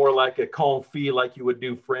 More like a confit, like you would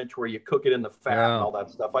do French, where you cook it in the fat and all that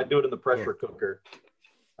stuff. I do it in the pressure cooker.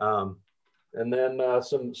 And then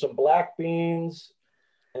some black beans,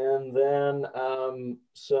 and then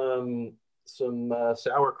some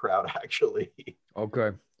sauerkraut actually.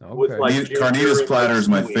 Okay. With like carnitas platter is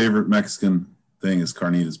my favorite Mexican thing. Is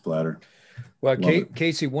carnitas platter. Well,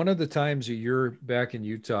 Casey, one of the times that you're back in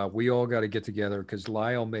Utah, we all got to get together because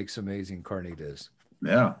Lyle makes amazing carnitas.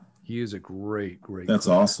 Yeah. He is a great. That's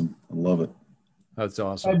cook. awesome. I love it. That's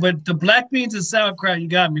awesome. But the black beans and sauerkraut, you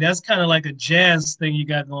got me. That's kind of like a jazz thing you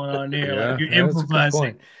got going on there. Yeah, like you're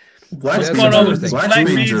improvising. Black beans and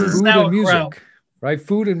sauerkraut. Right?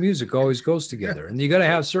 Food and music always goes together. And you got to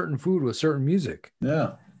have certain food with certain music.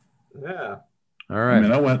 Yeah. Yeah. All right. I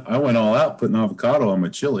mean, I went all out putting avocado on my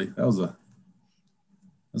chili. That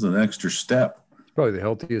was an extra step. It's probably the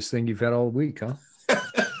healthiest thing you've had all week, huh?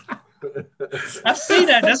 I see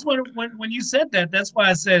that. That's when you said that. That's why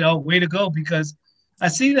I said, "Oh, way to go!" Because I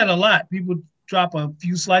see that a lot. People drop a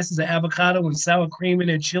few slices of avocado and sour cream in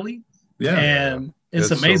their chili. Yeah, and it's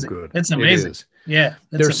that's amazing. So good. It's amazing. It is. Yeah,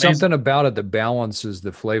 there's something about it that balances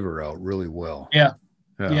the flavor out really well. Yeah.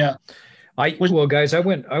 Well, guys, I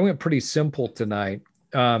went pretty simple tonight.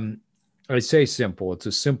 I say simple. It's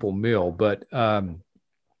a simple meal, but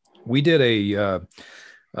we did a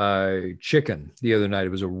chicken the other night. It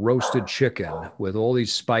was a roasted chicken with all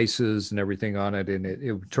these spices and everything on it, and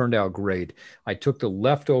it turned out great. I took the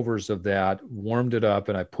leftovers of that, warmed it up,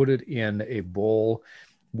 and I put it in a bowl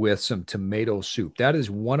with some tomato soup. That is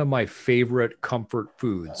one of my favorite comfort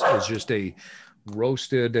foods. It's just a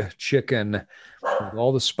roasted chicken with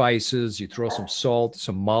all the spices. You throw some salt,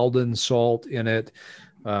 some Maldon salt in it,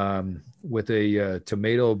 with a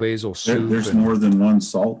tomato basil soup. There's more than one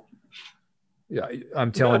salt. Yeah,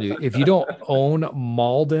 I'm telling you, if you don't own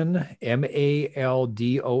Maldon,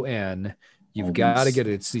 Maldon, you've got to get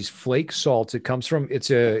it. It's these flake salts. It comes from,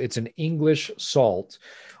 it's an English salt.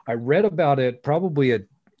 I read about it probably a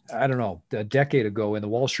decade ago in the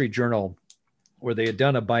Wall Street Journal, where they had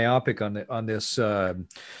done a biopic on this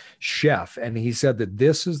chef, and he said that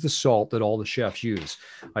this is the salt that all the chefs use.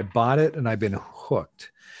 I bought it and I've been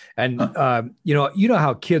hooked. And you know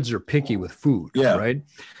how kids are picky with food, right?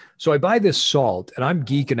 So I buy this salt and I'm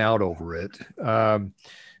geeking out over it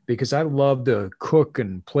because I love to cook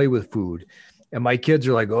and play with food. And my kids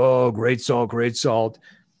are like, oh, great salt, great salt.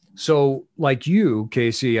 So like you,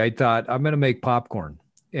 Casey, I thought I'm going to make popcorn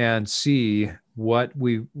and see what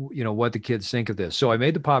the kids think of this. So I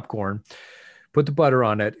made the popcorn, put the butter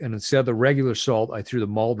on it, and instead of the regular salt, I threw the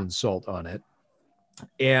Maldon salt on it.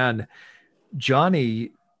 And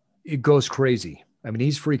Johnny, it goes crazy. I mean,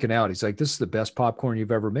 he's freaking out. He's like, this is the best popcorn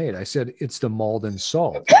you've ever made. I said, it's the Maldon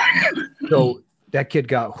salt. So that kid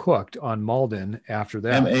got hooked on Maldon after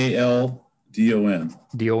that. Maldon.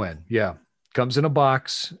 D-O-N. Yeah. Comes in a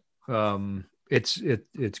box.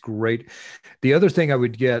 It's great. The other thing I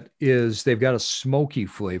would get is they've got a smoky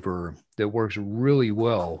flavor that works really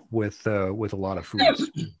well with a lot of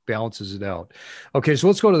foods, balances it out. Okay, so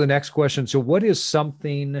let's go to the next question. So what is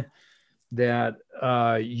something that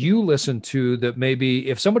you listen to that maybe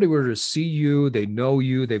if somebody were to see you, they know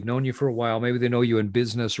you, they've known you for a while, maybe they know you in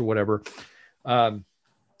business or whatever,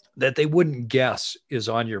 that they wouldn't guess is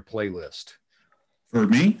on your playlist? For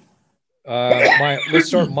me? Let's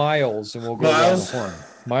start Miles and we'll go around the horn.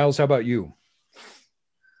 Miles, how about you?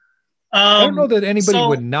 I don't know that anybody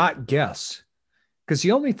would not guess, because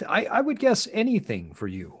the only I would guess anything for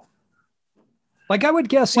you. Like I would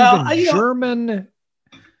guess even German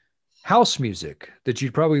house music, that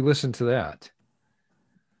you'd probably listen to that.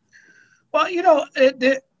 Well,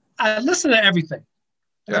 I listen to everything.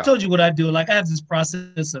 Yeah. I told you what I do. Like I have this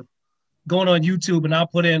process of going on YouTube and I'll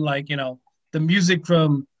put in the music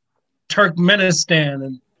from Turkmenistan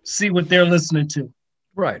and see what they're listening to.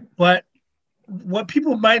 Right. But what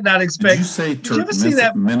people might not expect. Did you say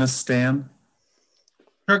Turkmenistan?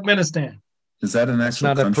 Turkmenistan. Is that an actual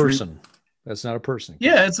country? Not a person. That's not a person.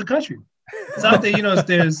 Yeah, it's a country. It's out there.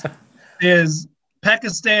 There's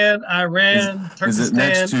Pakistan, Iran, Turkmenistan, is it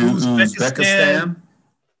next to Uzbekistan?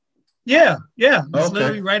 Yeah. It's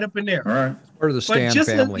literally right up in there. All right. Part of the Stan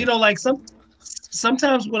family.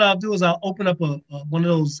 Sometimes what I'll do is I'll open up one of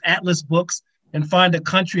those atlas books and find a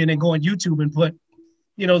country and then go on YouTube and put,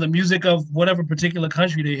 the music of whatever particular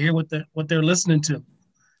country to hear what they're listening to.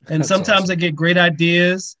 And That's sometimes awesome. I get great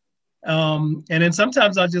ideas. And then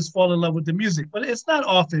sometimes I'll just fall in love with the music, but it's not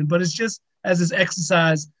often, but it's just as this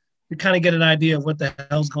exercise to kind of get an idea of what the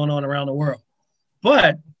hell's going on around the world.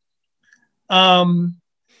 But, what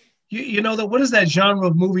is that genre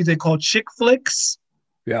of movie they call chick flicks?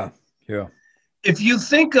 Yeah. If you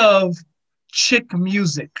think of chick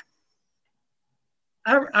music,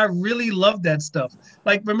 I really love that stuff.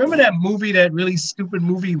 Like, remember that really stupid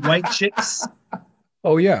movie, White Chicks?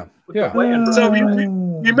 Oh, yeah. So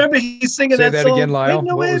you remember he's singing that song? Say that again, Lyle.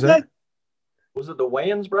 What was that? Was it the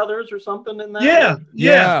Wayans brothers or something in that?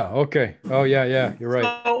 Yeah. Okay. Oh, yeah. You're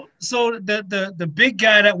right. So the big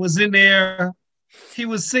guy that was in there, he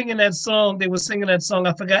was singing that song. They were singing that song.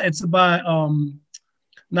 I forgot. It's by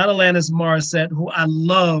not Alanis Morissette, who I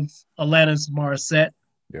love Alanis Morissette.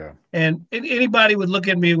 Yeah. And anybody would look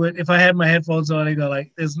at me if I had my headphones on, they go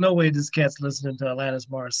like, "There's no way this cat's listening to Alanis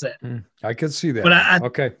Morissette." I could see that. But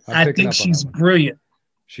I think she's brilliant.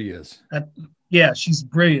 She is. She's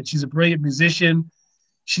brilliant. She's a brilliant musician.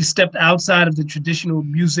 She stepped outside of the traditional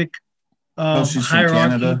music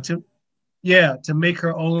hierarchy to make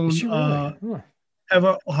her own have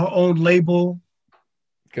her own label.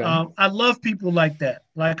 Okay. I love people like that.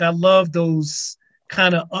 Like I love those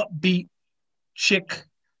kind of upbeat chick.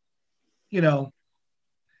 What? I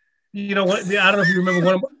don't know if you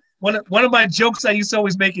remember one of my jokes I used to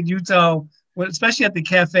always make in Utah, especially at the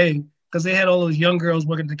cafe, because they had all those young girls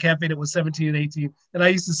working at the cafe that was 17 and 18, and I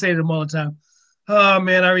used to say to them all the time, "Oh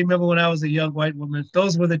man, I remember when I was a young white woman.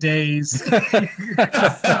 Those were the days." I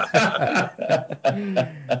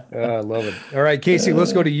love it. All right, Casey,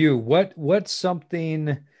 let's go to you. What's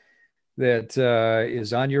something that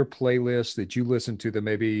is on your playlist that you listen to that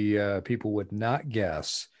maybe people would not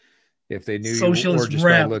guess if they knew Socialist you or just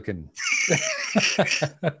rap. by looking?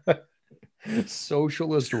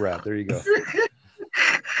 Socialist rap. There you go.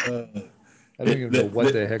 I don't even know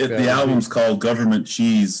what the heck that the album's called Government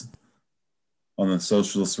Cheese on the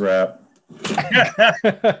Socialist Rap.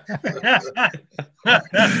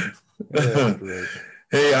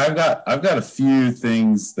 Hey, I've got a few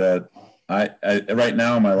things that I right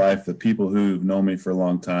now in my life, the people who've known me for a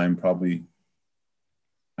long time probably,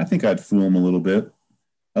 I think I'd fool them a little bit.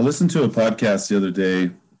 I listened to a podcast the other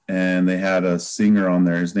day, and they had a singer on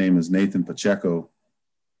there. His name is Nathan Pacheco,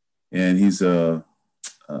 and he's a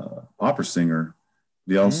opera singer.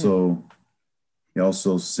 He also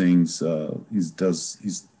sings.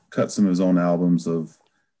 He's cut some of his own albums of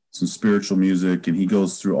some spiritual music, and he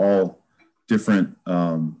goes through all different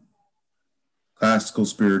classical,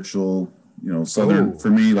 spiritual, southern, for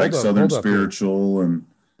me, like southern spiritual. And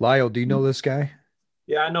Lyle, do you know this guy?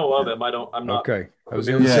 Yeah, I know of him. I'm not. Okay. I was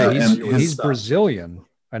going to say he's Brazilian.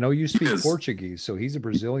 I know you speak Portuguese, so he's a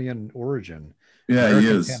Brazilian origin. Yeah, American he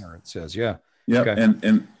is. Tenor, it says, yeah. Yeah, okay.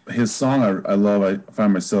 And his song I love, I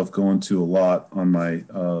find myself going to a lot on my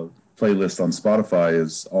playlist on Spotify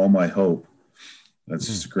is All My Hope. That's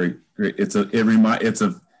just a great. It's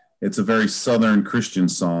a very Southern Christian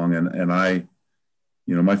song. And I,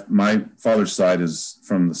 my father's side is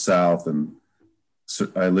from the South, and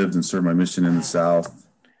I lived and served my mission in the South,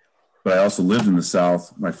 but I also lived in the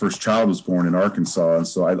South. My first child was born in Arkansas. And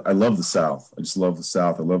so I love the South. I just love the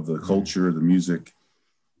South. I love the culture, the music,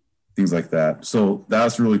 things like that. So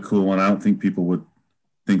that's really cool. And I don't think people would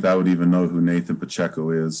think I would even know who Nathan Pacheco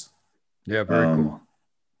is. Yeah, very cool.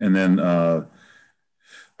 And then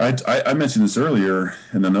I mentioned this earlier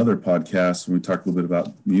in another podcast when we talked a little bit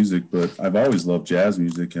about music, but I've always loved jazz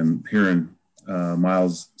music, and hearing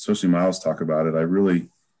Miles, especially Miles, talk about it, I really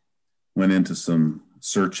went into some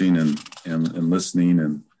searching and listening,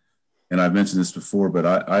 and I've mentioned this before, but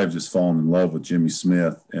I have just fallen in love with Jimmy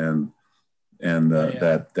Smith and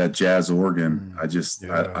that jazz organ.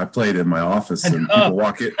 I played in my office, and people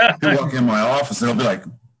walk in my office and they'll be like,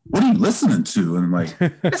 "What are you listening to?" And I'm like,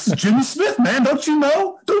 "This is Jimmy Smith, man. Don't you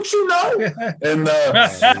know? And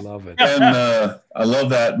I love it. And I love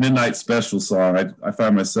that Midnight Special song. I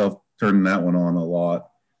find myself turning that one on a lot.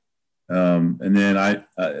 And then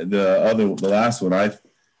the last one it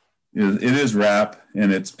is rap,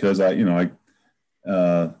 and it's because I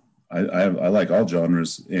like all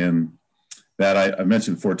genres, and that I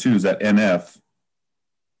mentioned before too is that NF.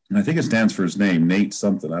 And I think it stands for his name, Nate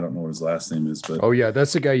something. I don't know what his last name is, but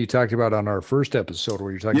that's the guy you talked about on our first episode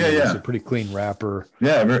where you're talking about he's a pretty clean rapper.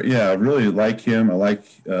 Yeah, I really like him. I like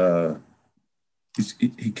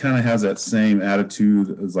he kind of has that same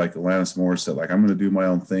attitude as like Alanis Morissette. Like, I'm going to do my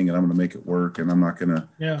own thing, and I'm going to make it work, and I'm not going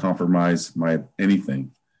to compromise my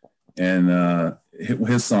anything. And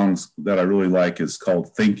his songs that I really like is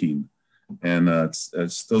called Thinking, and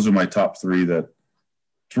those are my top three that.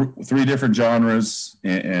 Three different genres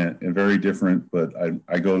and very different, but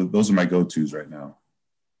those are my go-tos right now.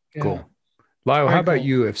 Yeah. Cool. Lyle, how about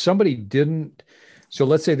you? If somebody didn't, so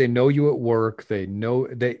let's say they know you at work,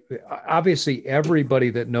 obviously everybody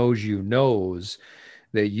that knows you knows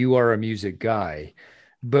that you are a music guy,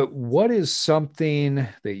 but what is something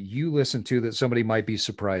that you listen to that somebody might be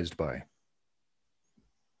surprised by?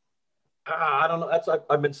 I don't know.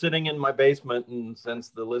 I've been sitting in my basement, and since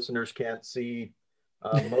the listeners can't see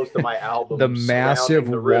most of my albums, the massive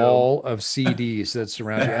wall of CDs that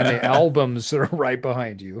surround you, and the albums that are right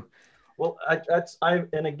behind you. Well,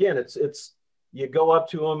 and again, it's you go up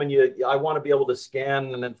to them, and I want to be able to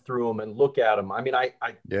scan and then through them and look at them. I mean,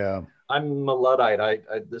 I'm a Luddite.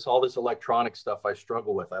 All this electronic stuff I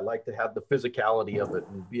struggle with. I like to have the physicality of it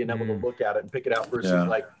and being able to look at it and pick it out versus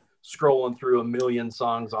like scrolling through a million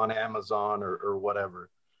songs on Amazon or whatever.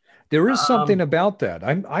 There is something about that.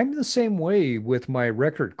 I'm the same way with my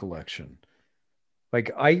record collection.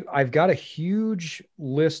 Like I've got a huge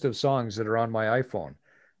list of songs that are on my iPhone,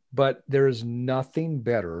 but there is nothing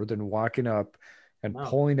better than walking up and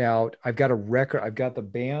pulling out. I've got a record. I've got the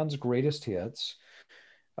band's greatest hits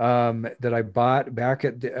that I bought back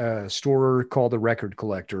at a store called the Record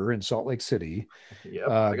Collector in Salt Lake City.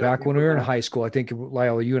 Back when we were in high school. I think,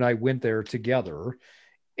 Lyle, you and I went there together.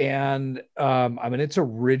 And I mean, it's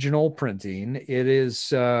original printing. It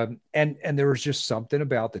is, and there was just something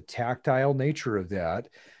about the tactile nature of that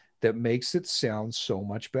makes it sound so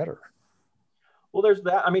much better. Well, there's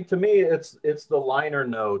that. I mean, to me, it's the liner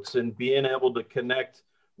notes and being able to connect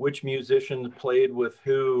which musicians played with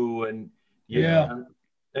who, and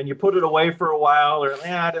and you put it away for a while, or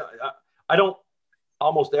I don't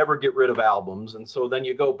almost ever get rid of albums, and so then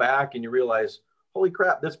you go back and you realize, holy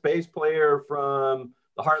crap, this bass player from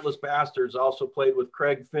the Heartless Bastards also played with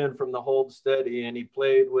Craig Finn from the Hold Steady, and he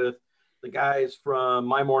played with the guys from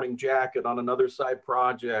My Morning Jacket on another side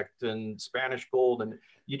project and Spanish Gold. And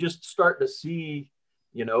you just start to see,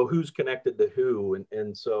 who's connected to who.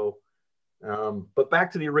 And so But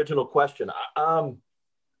back to the original question.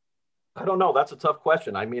 I don't know. That's a tough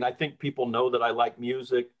question. I mean, I think people know that I like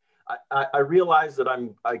music. I realize that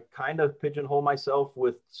I kind of pigeonhole myself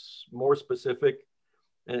with more specific.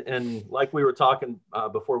 And like we were talking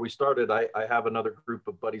before we started, I have another group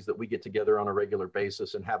of buddies that we get together on a regular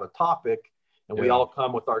basis and have a topic. And we all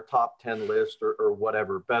come with our top 10 list or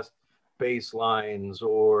whatever, best bass lines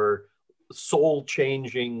or soul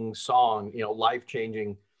changing song, life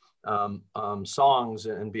changing songs,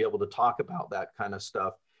 and be able to talk about that kind of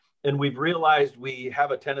stuff. And we've realized we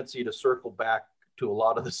have a tendency to circle back to a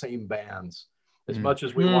lot of the same bands as much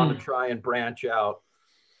as we want to try and branch out.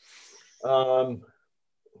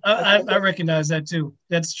 I recognize that too.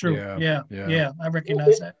 That's true. Yeah. I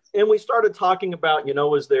recognize that. And we started talking about,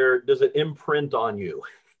 does it imprint on you?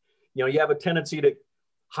 You have a tendency to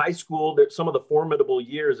high school, that some of the formidable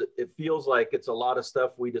years, it feels like it's a lot of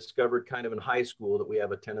stuff we discovered kind of in high school that we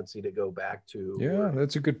have a tendency to go back to. Yeah,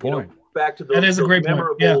 that's a good point. Back to those, that is a great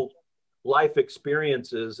memorable life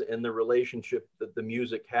experiences and the relationship that the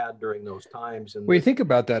music had during those times. And well, you think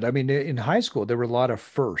about that. I mean, in high school, there were a lot of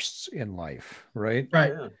firsts in life, right?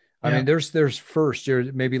 Right. Yeah. I mean, there's first,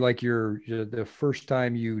 maybe like you're the first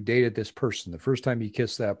time you dated this person, the first time you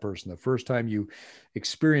kissed that person, the first time you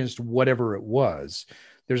experienced whatever it was.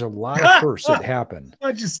 There's a lot of firsts that happen.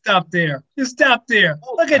 Why'd you stop there? You stop there.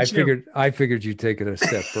 Look at you. I figured you'd take it a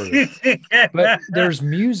step further. But there's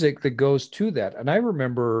music that goes to that. And I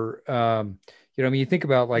remember, you think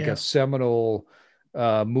about like a seminal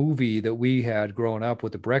movie that we had growing up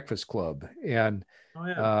with The Breakfast Club. And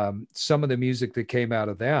some of the music that came out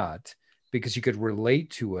of that, because you could relate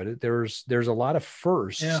to it. There's a lot of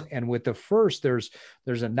firsts, and with the first, there's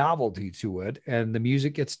a novelty to it, and the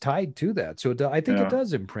music gets tied to that. So I think it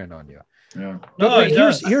does imprint on you. Yeah. But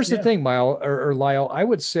here's the thing, Lyle. I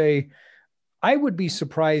would say, I would be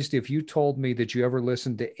surprised if you told me that you ever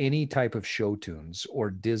listened to any type of show tunes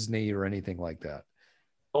or Disney or anything like that.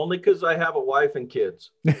 Only because I have a wife and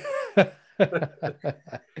kids.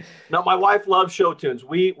 Now, my wife loves show tunes.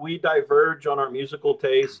 We diverge on our musical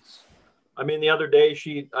tastes. I mean, the other day,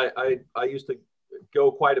 I used to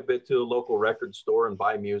go quite a bit to a local record store and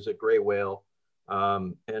buy music, Gray Whale.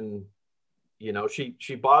 And,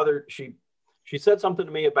 she said something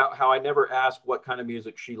to me about how I never asked what kind of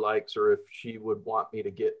music she likes or if she would want me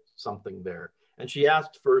to get something there. And she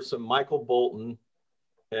asked for some Michael Bolton.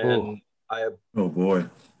 And oh boy.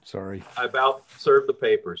 Sorry. I about served the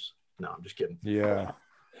papers. No, I'm just kidding. Yeah.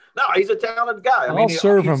 No, he's a talented guy. I'll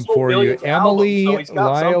serve him for you. Emily, albums, so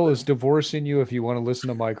Lyle is divorcing you if you want to listen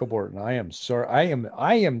to Michael Bolton. I am sorry.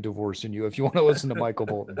 I am divorcing you if you want to listen to Michael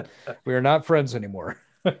Bolton. We are not friends anymore.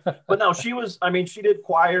 But no, she did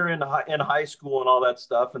choir in high school and all that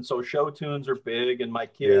stuff. And so show tunes are big, and my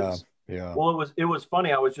kids. Yeah. Well, it was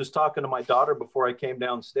funny. I was just talking to my daughter before I came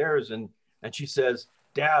downstairs, and she says,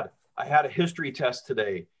 "Dad, I had a history test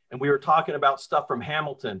today, and we were talking about stuff from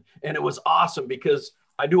Hamilton, and it was awesome because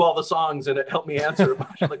I knew all the songs and it helped me answer a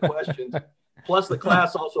bunch of the questions. Plus the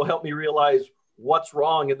class also helped me realize what's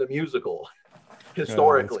wrong in the musical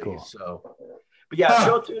historically." Cool. So, but yeah,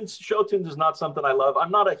 show tunes is not something I love.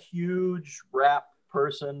 I'm not a huge rap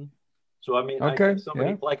person. So, I mean, I think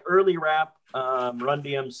somebody like early rap, Run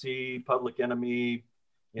DMC, Public Enemy,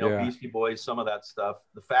 Beastie Boys, some of that stuff.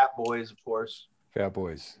 The Fat Boys, of course. Fat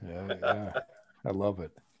Boys. Yeah. I love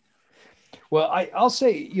it. Well, I'll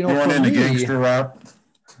say, going into gangster rap,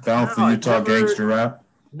 bound for Utah gangster rap.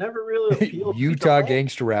 Never really appealed. Utah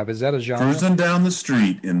gangster rap, is that a genre? Cruising down the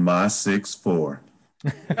street in my 6'4".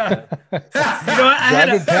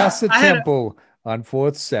 Driving past the temple on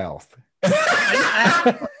 4th South.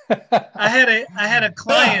 I had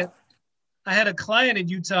a client in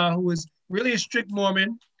Utah who was really a strict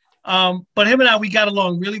Mormon, but him and I, we got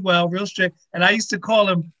along really well, real strict, and I used to call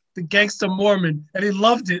him the gangster Mormon, and he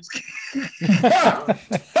loved it.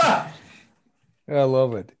 I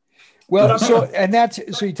love it. Well,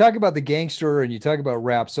 so you talk about the gangster and you talk about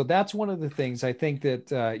rap. So that's one of the things I think that,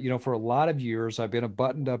 for a lot of years, I've been a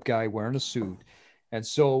buttoned up guy wearing a suit. And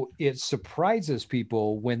so it surprises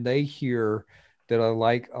people when they hear that I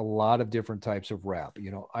like a lot of different types of rap.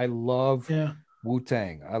 I love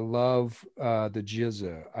Wu-Tang. I love the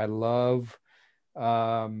Jizza. I love,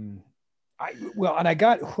 and I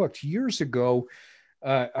got hooked years ago.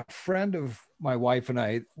 A friend of my wife and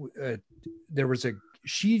I,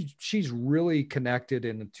 she's really connected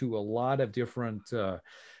into a lot of different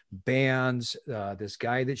bands. This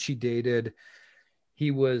guy that she dated, he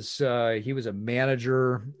was a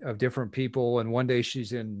manager of different people. And one day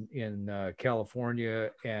she's in California,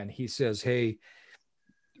 and he says, "Hey,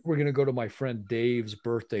 we're going to go to my friend Dave's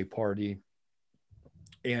birthday party.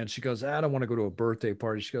 And she goes, I don't want to go to a birthday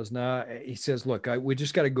party. She goes, nah. He says, look, we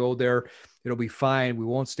just got to go there. It'll be fine. We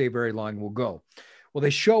won't stay very long. We'll go. Well, they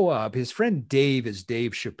show up. His friend Dave is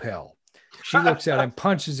Dave Chappelle. She looks at him,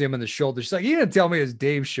 punches him in the shoulder. She's like, you didn't tell me it's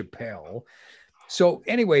Dave Chappelle. So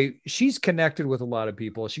anyway, she's connected with a lot of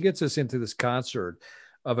people. She gets us into this concert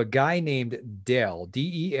of a guy named Del,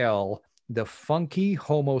 D-E-L, the funky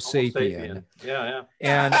Homo sapien. Yeah.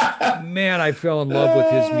 And man, I fell in love with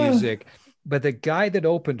his music. But the guy that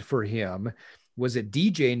opened for him was a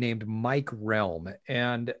DJ named Mike Realm.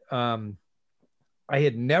 And I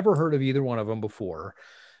had never heard of either one of them before.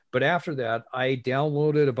 But after that, I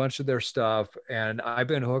downloaded a bunch of their stuff, and I've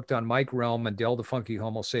been hooked on Mike Realm and Del the Funky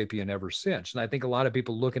Homo Sapien ever since. And I think a lot of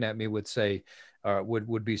people looking at me would say,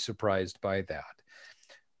 would be surprised by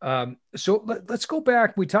that. So let's go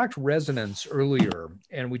back. We talked resonance earlier,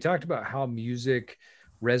 and we talked about how music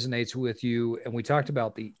resonates with you, and we talked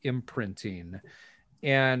about the imprinting.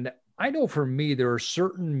 And I know for me, there are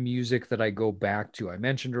certain music that I go back to. I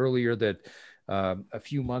mentioned earlier that a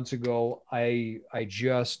few months ago, I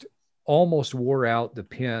just almost wore out the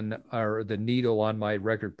pin or the needle on my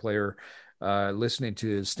record player listening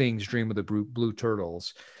to Sting's Dream of the Blue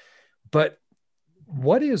Turtles. But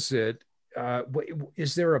what is it?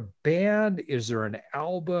 Is there a band? Is there an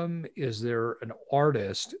album? Is there an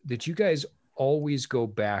artist that you guys always go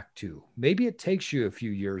back to? Maybe it takes you a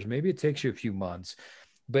few years, maybe it takes you a few months,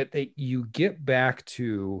 but that you get back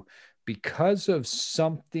to because of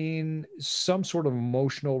something, some sort of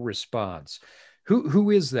emotional response. Who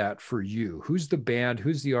is that for you? Who's the band?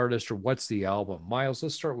 Who's the artist? Or what's the album? Miles,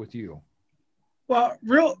 let's start with you. Well,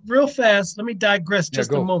 real fast. Let me digress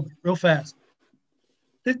just a moment, real fast.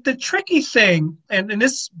 The tricky thing, and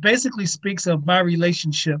this basically speaks of my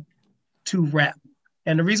relationship to rap.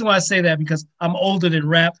 And the reason why I say that, because I'm older than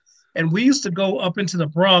rap, and we used to go up into the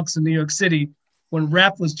Bronx in New York City when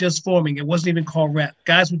rap was just forming. It wasn't even called rap.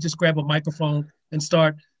 Guys would just grab a microphone and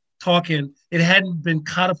start talking. It hadn't been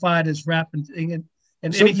codified as rap and so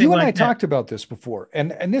anything you and like I that. talked about this before,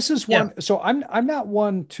 and this is one. Yeah. So I'm not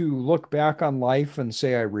one to look back on life and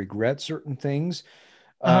say I regret certain things,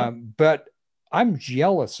 but I'm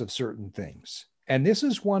jealous of certain things. And this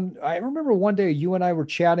is one. I remember one day you and I were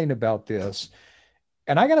chatting about this,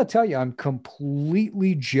 and I got to tell you, I'm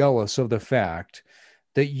completely jealous of the fact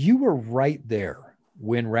that you were right there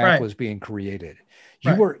when rap was being created.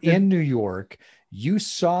 You were in New York. You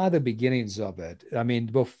saw the beginnings of it. I mean,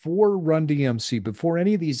 before Run DMC, before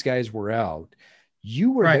any of these guys were out,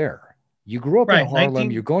 you were there. You grew up in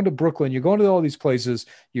Harlem. You're going to Brooklyn. You're going to all these places.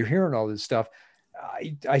 You're hearing all this stuff.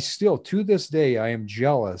 I still, to this day, I am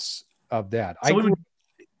jealous of that. So I grew up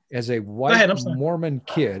as a white Mormon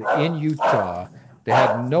kid in Utah that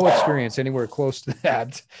had no experience anywhere close to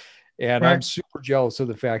that. And I'm super jealous of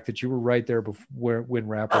the fact that you were right there before when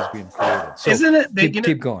rap was being created. So isn't it?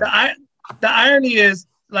 Keep going. The irony is,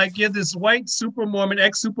 like, you're this white super Mormon,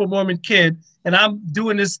 ex-super Mormon kid, and I'm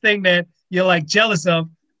doing this thing that you're like jealous of,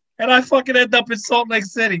 and I fucking end up in Salt Lake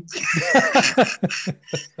City.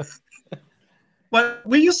 But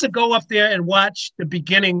we used to go up there and watch the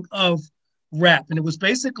beginning of rap, and it was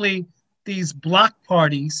basically these block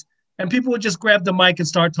parties, and people would just grab the mic and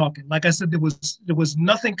start talking. Like I said, there was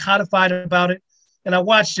nothing codified about it, and I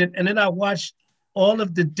watched it, and then I watched all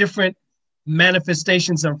of the different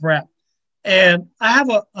manifestations of rap. And I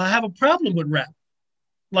have a problem with rap,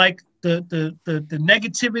 like the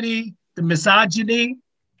negativity, the misogyny.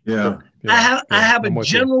 Yeah. I have a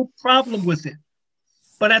general problem with it,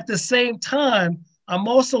 but at the same time, I'm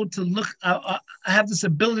also I have this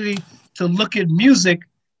ability to look at music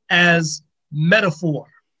as metaphor.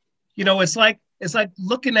 You know, it's like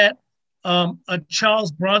looking at a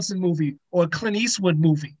Charles Bronson movie or a Clint Eastwood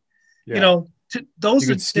movie. Yeah. You know, those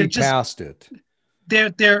you are just past it.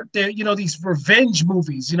 They're you know, these revenge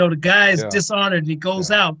movies. You know, the guy is dishonored and he goes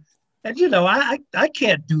out, and you know, I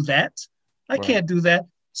can't do that. I can't do that.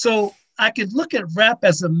 So I could look at rap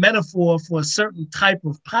as a metaphor for a certain type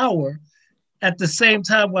of power, at the same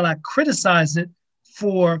time while I criticize it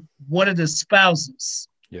for what it espouses.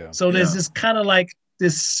 Yeah. So there's this kind of like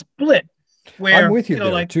this split where I'm with you,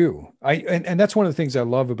 there like, too. And that's one of the things I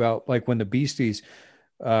love about, like, when the Beasties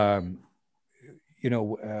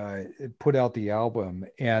put out the album,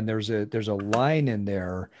 and there's a line in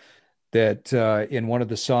there that in one of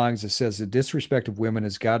the songs, it says the disrespect of women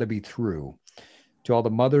has got to be through. To all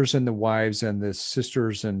the mothers and the wives and the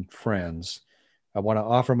sisters and friends, I want to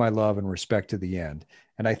offer my love and respect to the end.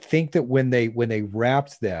 And I think that when they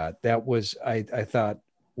rapped that was, I thought,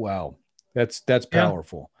 wow, that's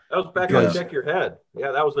powerful. That was back on Check Your Head.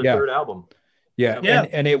 Yeah, that was the third album. Yeah.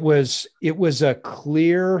 And it was a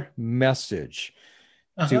clear message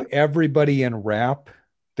to everybody in rap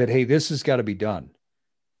that, hey, this has got to be done.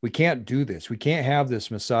 We can't do this. We can't have this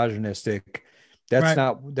misogynistic. That's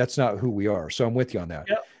not who we are. So I'm with you on that.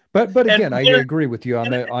 Yep. But again, I agree with you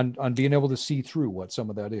on being able to see through what some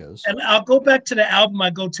of that is. And I'll go back to the album I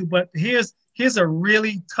go to, but here's a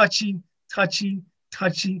really touchy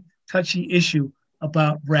issue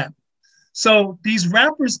about rap. So these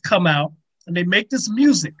rappers come out and they make this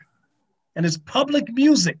music, and it's public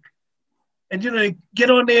music. And, they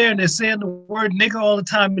get on there and they're saying the word nigger all the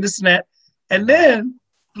time and this and that. And then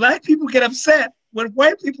Black people get upset when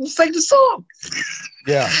white people sing the song.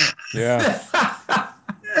 Yeah.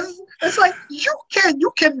 It's like you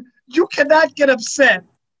cannot get upset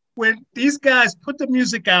when these guys put the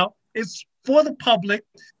music out. It's for the public.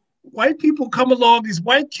 White people come along, these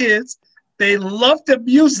white kids, they love the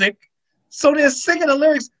music, so they're singing the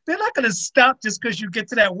lyrics. They're not going to stop just because you get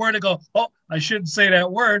to that word and go, oh, I shouldn't say that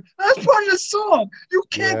word. That's part of the song. You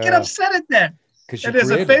can't get upset at that. And there's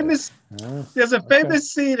a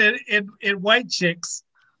famous scene in White Chicks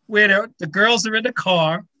where the girls are in the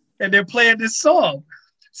car and they're playing this song.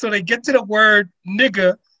 So they get to the word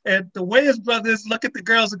nigger, and the Wayans brothers look at the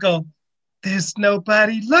girls and go, there's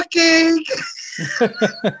nobody looking.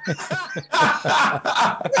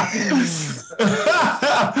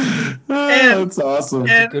 That's awesome. And,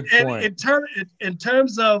 That's a good point. In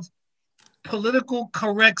terms of political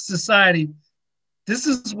correct society, this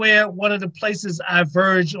is where one of the places I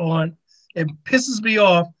verge on. It pisses me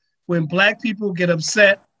off when Black people get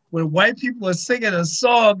upset when white people are singing a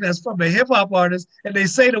song that's from a hip hop artist and they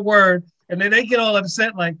say the word and then they get all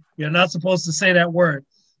upset like, you're not supposed to say that word.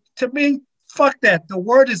 To me, fuck that. The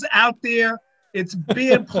word is out there. It's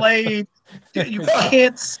being played. You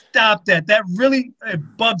can't stop that. That really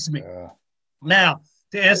bugs me. Now,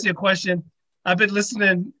 to answer your question, I've been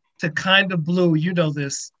listening to Kind of Blue. You know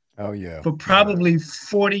this. Oh, yeah. For probably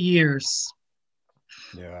 40 years.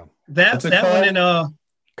 Yeah. That one in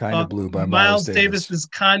Kind of Blue by Miles Davis is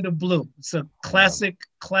Kind of Blue. It's a classic.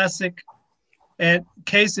 And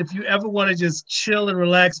Case, if you ever want to just chill and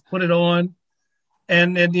relax, put it on.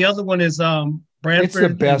 And the other one is Branford. It's the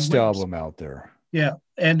best album out there. Yeah.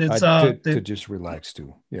 And it's to just relax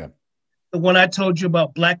to. Yeah. The one I told you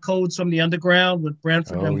about, Black Codes from the Underground with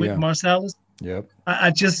Branford and Whit Marsalis. Yep.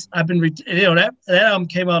 I've been, that album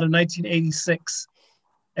came out in 1986.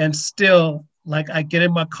 And still, like, I get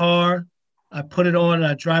in my car, I put it on, and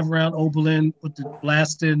I drive around Oberlin with the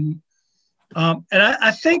blasting. And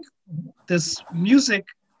I think this music,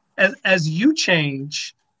 as you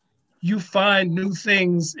change, you find new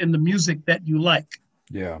things in the music that you like.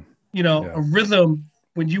 Yeah. A rhythm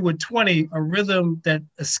when you were 20, a rhythm that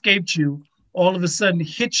escaped you, all of a sudden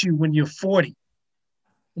hits you when you're 40.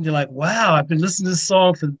 And you're like, wow, I've been listening to this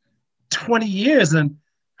song for 20 years and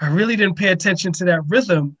I really didn't pay attention to that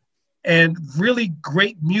rhythm. And really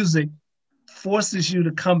great music forces you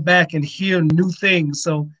to come back and hear new things.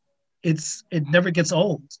 So it never gets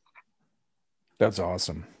old. That's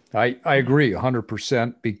awesome. I agree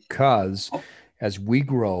 100% because as we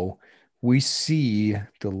grow, we see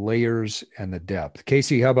the layers and the depth.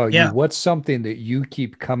 Casey, how about you? What's something that you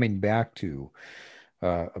keep coming back to?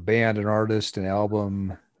 A band, an artist, an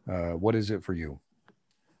album? What is it for you?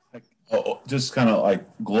 Just kind of like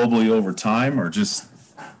globally over time, or just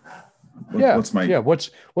what's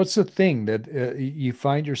the thing that you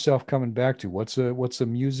find yourself coming back to? What's the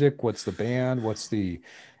music? What's the band? What's the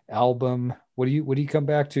album? What do you come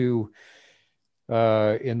back to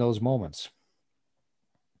in those moments?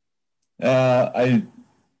 I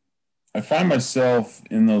find myself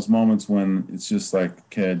in those moments when it's just like,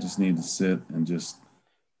 okay, I just need to sit and just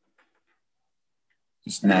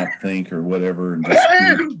not think or whatever, and just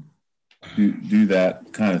do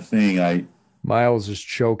that kind of thing. Miles is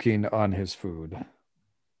choking on his food.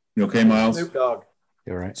 You okay, Miles? Snoop Dogg.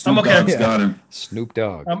 You all right? Snoop Dogg's got him. Snoop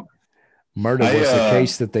Dogg. Murder was the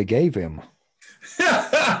case that they gave him.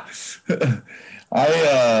 I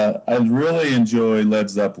really enjoy Led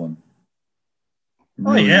Zeppelin.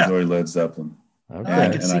 Enjoy Led Zeppelin. Okay. I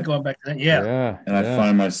can see going back to that. Yeah. And I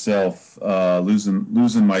find myself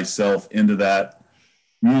losing myself into that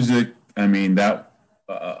music. I mean, that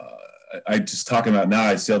I just talking about now,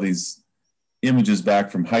 I see all these images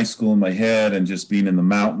back from high school in my head and just being in the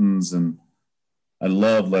mountains, and I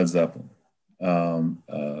love Led Zeppelin.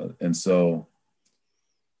 And so,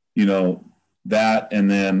 that,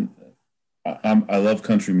 and then I love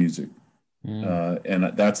country music.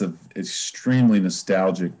 And that's extremely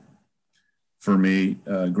nostalgic for me.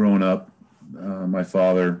 Growing up, my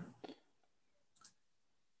father,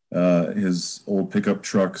 his old pickup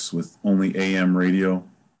trucks with only AM radio.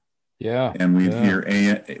 Yeah. And we'd hear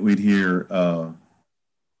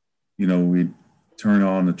we'd turn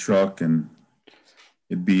on the truck and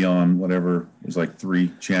it'd be on whatever, it was like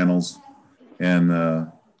 3 channels.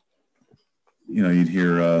 And, you'd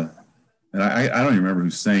hear, and I don't even remember who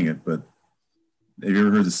sang it, but have you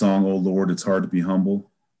ever heard the song, "Oh Lord, It's Hard to Be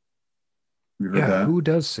Humble"? Have you heard that? Who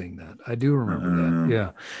does sing that? I do remember that. know.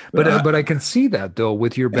 Yeah. But I can see that though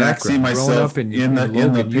with your And I see background growing myself up in in the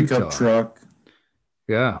Logan, pickup Utah. truck,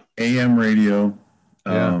 Yeah. AM radio.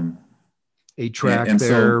 Yeah. 8-track and there,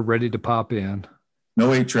 so- ready to pop in. No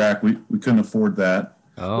 8-track. We couldn't afford that.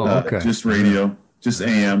 Oh, okay. Just radio, just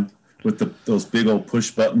AM with those big old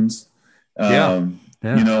push buttons. Yeah.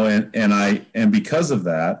 And because of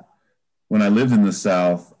that, when I lived in the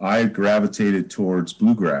South, I gravitated towards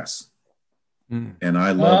bluegrass. And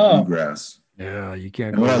I love bluegrass. Yeah, you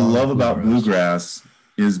can't. And what I love about bluegrass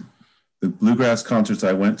is the bluegrass concerts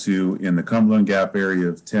I went to in the Cumberland Gap area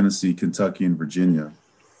of Tennessee, Kentucky, and Virginia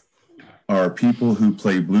are people who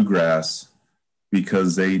play bluegrass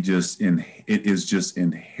because it is just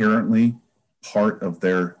inherently part of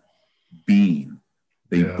their being.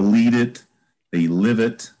 They bleed it, they live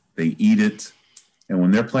it, they eat it. And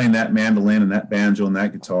when they're playing that mandolin and that banjo and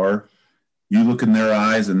that guitar, you look in their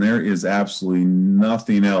eyes and there is absolutely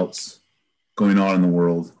nothing else going on in the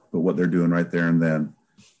world but what they're doing right there and then.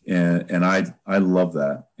 And I love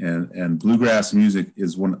that. And bluegrass music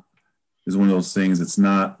is one of those things. It's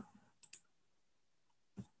not,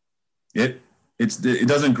 it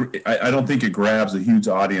doesn't, I don't think it grabs a huge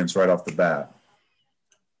audience right off the bat,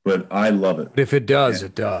 but I love it. If it does,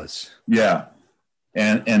 it does. Yeah.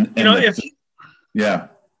 And yeah,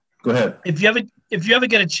 go ahead. If you ever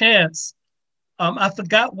get a chance, I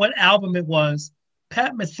forgot what album it was.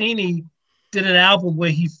 Pat Metheny did an album where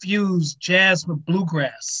he fused jazz with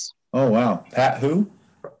bluegrass. Oh, wow. Pat who?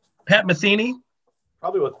 Pat Metheny.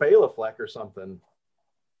 Probably with Bela Fleck or something.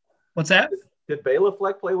 What's that? Did Bela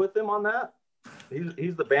Fleck play with him on that?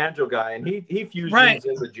 He's the banjo guy, and he fuses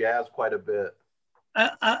into jazz quite a bit.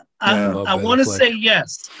 I want to say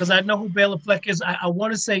yes, because I know who Bela Fleck is. I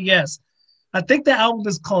want to say yes. I think the album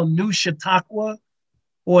is called New Chautauqua,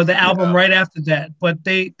 or the album right after that. But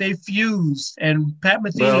they fused, and Pat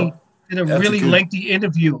Metheny did a really lengthy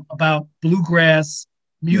interview about bluegrass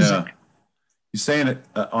music. Yeah. You're saying it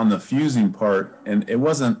on the fusing part, and it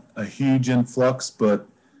wasn't a huge influx, but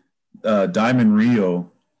Diamond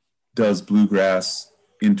Rio does bluegrass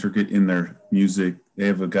intricate in their music. They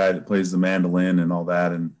have a guy that plays the mandolin and all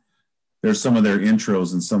that, and there's some of their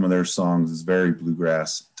intros and some of their songs is very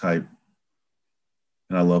bluegrass type.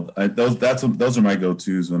 And I love those are my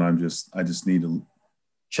go-tos when I just need to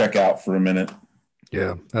check out for a minute.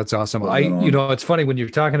 Yeah, that's awesome. It's funny when you're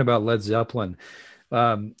talking about Led Zeppelin.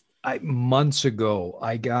 Months ago,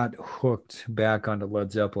 I got hooked back onto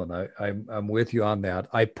Led Zeppelin. I'm with you on that.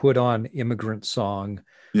 I put on Immigrant Song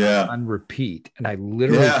on repeat, and I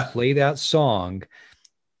literally play that song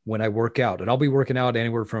when I work out, and I'll be working out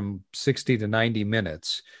anywhere from 60 to 90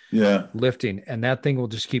 minutes lifting, and that thing will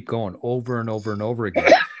just keep going over and over and over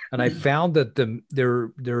again. And I found that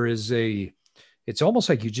there is it's almost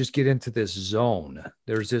like you just get into this zone.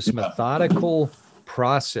 There's this methodical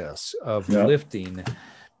process of lifting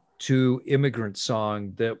to Immigrant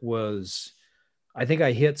Song that was, I think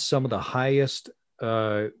I hit some of the highest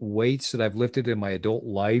weights that I've lifted in my adult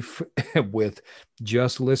life with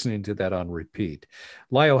just listening to that on repeat.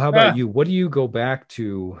 Lyle, how about you? What do you go back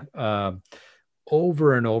to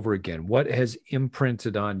over and over again? What has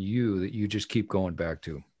imprinted on you that you just keep going back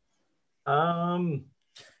to?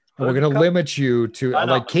 We're going to limit you to,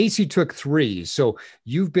 like Casey took 3. So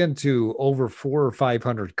you've been to over 400 or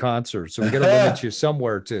 500 concerts. So we're going to limit you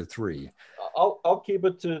somewhere to 3. I'll keep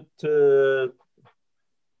it to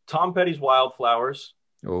Tom Petty's Wildflowers.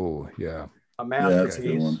 Oh, yeah. A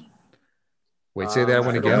masterpiece. Wait, say that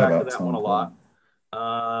one again. I go back to that one a lot.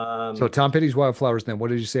 So Tom Petty's Wildflowers, then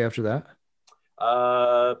what did you say after that?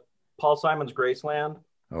 Paul Simon's Graceland.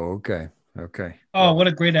 Oh, okay. Oh, what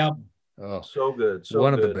a great album. Oh, so good.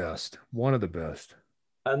 One of the best.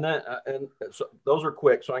 And then, so those are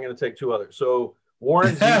quick. So I'm going to take 2 others. So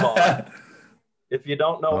Warren Zevon. If you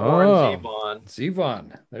don't know Warren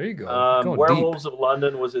Zevon, there you go. Werewolves of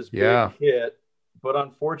London was his big hit, but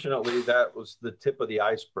unfortunately that was the tip of the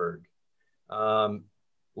iceberg. Letterman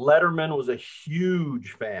was a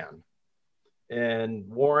huge fan, and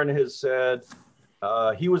Warren has said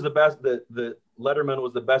he was the best. That Letterman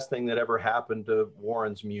was the best thing that ever happened to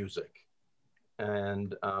Warren's music.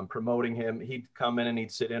 And promoting him, he'd come in and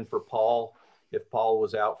he'd sit in for Paul. If Paul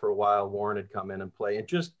was out for a while, Warren would come in and play. And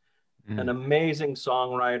just an amazing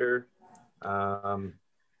songwriter. And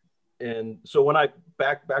so when I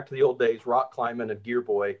back to the old days, rock climbing and gear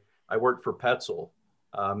boy, I worked for Petzl.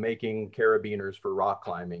 making carabiners for rock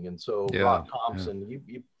climbing. And so Rock Thompson,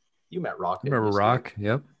 you met Rock. Remember Rock?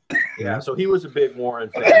 Yep. Yeah. So he was a big Warren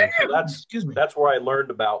fan. So that's where I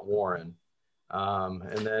learned about Warren.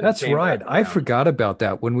 And then that's right. I forgot about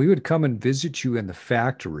that. When we would come and visit you in the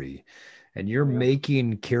factory and you're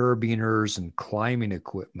making carabiners and climbing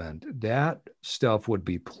equipment, that stuff would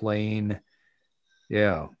be playing.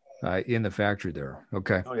 Yeah. In the factory there.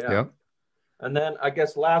 Okay. Oh, yeah. Yep. And then I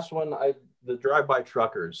guess last one, the drive-by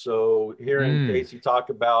truckers. So hearing Casey talk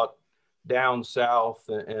about down south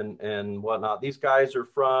and whatnot, these guys are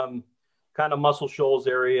from kind of Muscle Shoals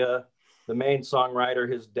area. The main songwriter,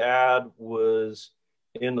 his dad was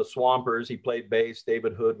in the Swampers. He played bass.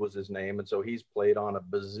 David Hood was his name. And so he's played on a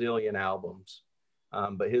bazillion albums.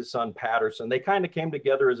 But his son, Patterson, they kind of came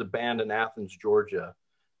together as a band in Athens, Georgia,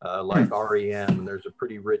 like REM. And there's a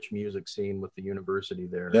pretty rich music scene with the university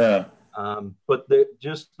there. Yeah. But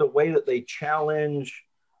just the way that they challenge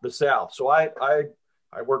the South. So I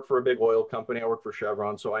worked for a big oil company. I worked for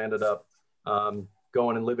Chevron. So I ended up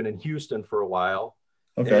going and living in Houston for a while.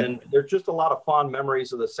 Okay. And there's just a lot of fond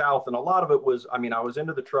memories of the South. And a lot of it was, I mean, I was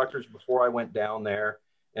into the truckers before I went down there.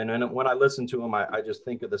 And then when I listen to them, I just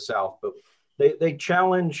think of the South. But they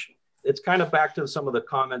challenge, it's kind of back to some of the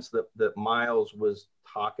comments that Miles was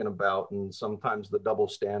talking about, and sometimes the double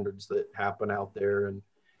standards that happen out there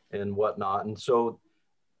and whatnot. And so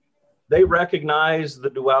they recognize the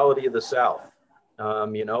duality of the South.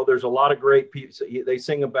 There's a lot of great people. They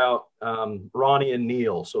sing about Ronnie and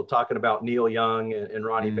Neil. So talking about Neil Young and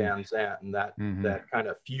Ronnie Van Zant and that kind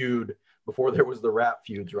of feud before there was the rap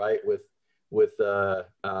feuds, right? With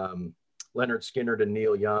Leonard Skinner and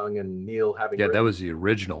Neil Young, and Neil having that was the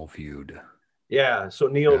original feud. Yeah. So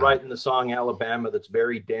Neil writing the song Alabama that's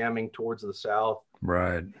very damning towards the South.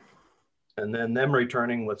 Right. And then them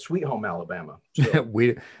returning with Sweet Home Alabama. So,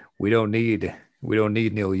 we don't need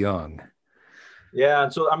Neil Young. Yeah,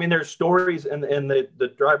 and so I mean, there's stories, and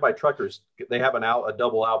the Drive-By Truckers, they have a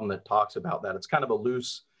double album that talks about that. It's kind of a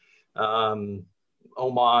loose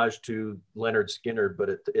homage to Leonard Skinner, but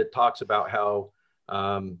it talks about how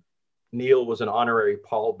Neil was an honorary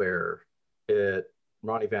pallbearer at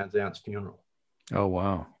Ronnie Van Zant's funeral. Oh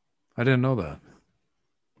wow, I didn't know that.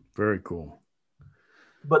 Very cool.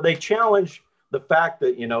 But they challenge the fact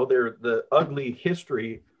that they're the ugly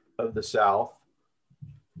history of the South,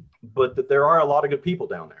 but that there are a lot of good people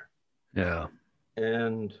down there. Yeah.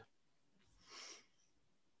 And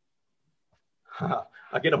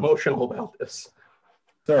I get emotional about this.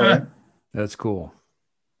 All right. That's cool.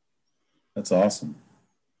 That's awesome.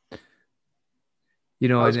 I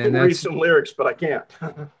was going to read some lyrics, but I can't.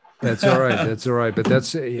 That's all right. That's all right. But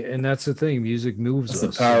that's the thing. Music moves us.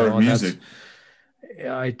 That's the power of music.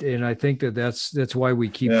 I think that's why we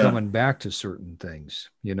keep coming back to certain things.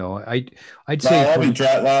 I'd say I'll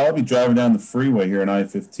be driving down the freeway here on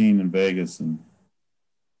I-15 in Vegas, and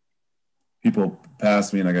people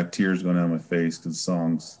pass me, and I got tears going down my face because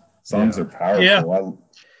songs are powerful. Yeah.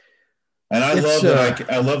 I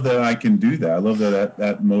love that I can do that. I love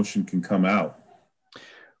that emotion can come out.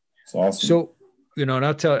 It's awesome. So and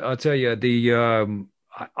I'll tell you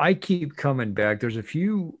I keep coming back. There's a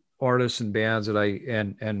few artists and bands that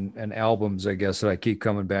and albums, I guess, that I keep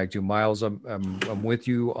coming back to. Miles, I'm with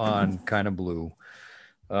you on Kind of Blue.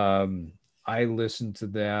 I listen to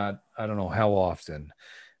that. I don't know how often,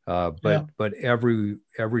 but every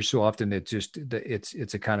so often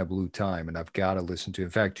it's a Kind of Blue time, and I've got to listen to it.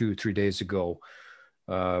 In fact, 2 or 3 days ago,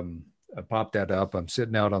 I popped that up. I'm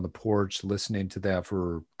sitting out on the porch listening to that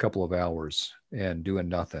for a couple of hours and doing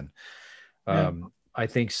nothing. I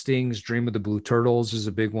think Sting's Dream of the Blue Turtles is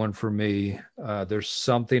a big one for me. There's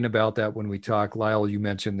something about that when we talk. Lyle, you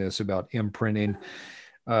mentioned this about imprinting.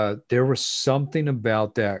 There was something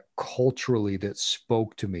about that culturally that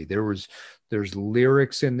spoke to me. There's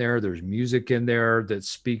lyrics in there. There's music in there that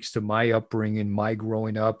speaks to my upbringing, my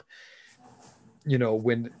growing up.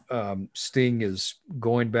 When Sting is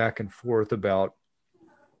going back and forth about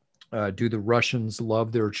do the Russians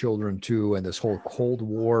love their children too, and this whole Cold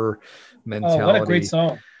War mentality. Oh, what a great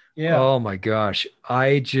song. Yeah. Oh my gosh.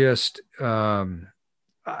 I just that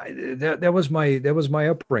was my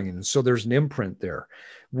upbringing. So there's an imprint there.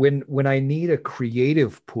 When I need a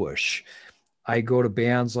creative push, I go to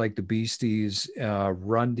bands like the Beasties,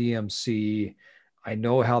 Run DMC. I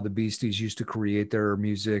know how the Beasties used to create their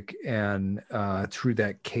music, and through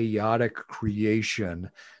that chaotic creation,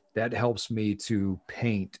 that helps me to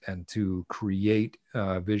paint and to create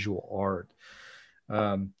visual art.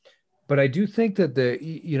 But I do think that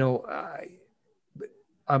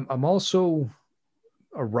I'm also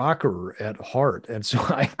a rocker at heart, and so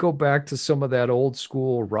I go back to some of that old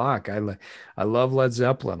school rock. I love Led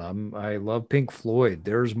Zeppelin. I love Pink Floyd.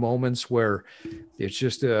 There's moments where it's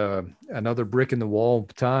just another brick in the wall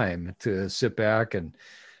time to sit back and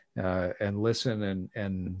listen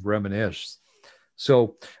and reminisce.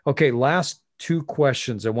 So, okay, last two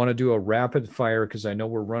questions. I want to do a rapid fire because I know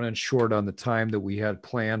we're running short on the time that we had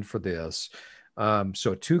planned for this.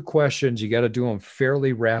 So 2 questions, you got to do them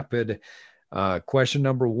fairly rapid. Question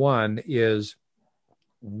number 1 is,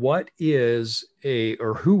 who is,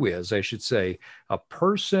 I should say, a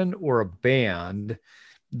person or a band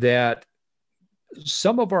that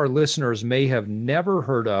some of our listeners may have never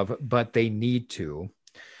heard of, but they need to?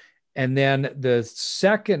 And then the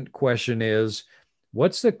second question is,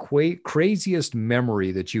 what's the craziest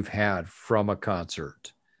memory that you've had from a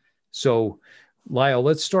concert? So, Lyle,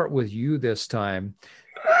 let's start with you this time.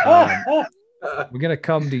 We're going to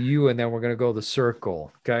come to you, and then we're going to go the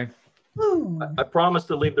circle, okay? I promise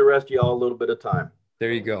to leave the rest of y'all a little bit of time.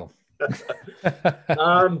 There you go.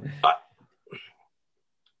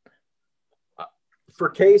 For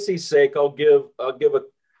Casey's sake, I'll give a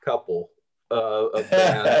couple of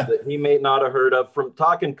bands that he may not have heard of. From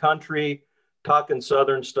talking country, talking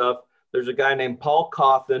Southern stuff, there's a guy named Paul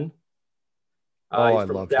Coffin. He's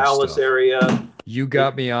from Dallas area. You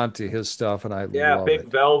got me onto his stuff, and I love Big it.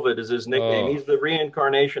 Velvet is his nickname. He's the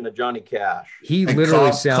reincarnation of Johnny Cash. He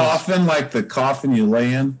literally sounds coffin, like the coffin you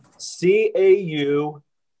lay in. Cauthen.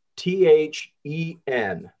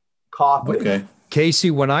 Coffin. Okay.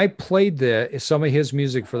 Casey, when I played some of his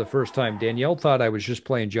music for the first time, Danielle thought I was just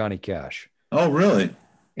playing Johnny Cash. Oh, really?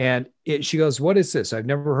 And she goes, "What is this? I've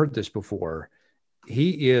never heard this before."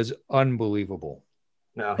 He is unbelievable.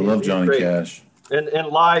 No, I love Johnny Cash. And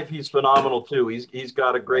live, he's phenomenal too. He's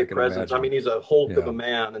got a great presence. Imagine. I mean, he's a Hulk of a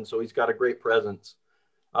man, and so he's got a great presence.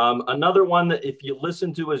 Another one that, if you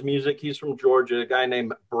listen to his music, he's from Georgia, a guy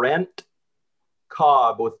named Brent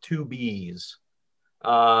Cobb with 2 B's.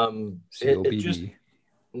 COBB.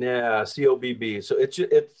 COBB. So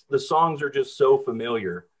it's the songs are just so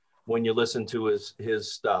familiar when you listen to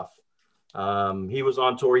his stuff. He was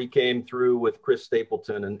on tour. He came through with Chris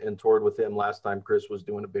Stapleton and toured with him last time Chris was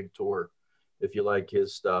doing a big tour, if you like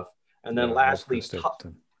his stuff. And then lastly,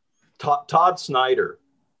 Todd Snyder.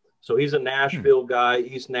 So he's a Nashville guy,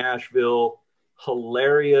 East Nashville,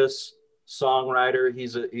 hilarious songwriter.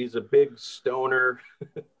 He's a big stoner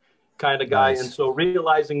kind of guy. Nice. And so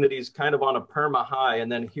realizing that he's kind of on a perma high,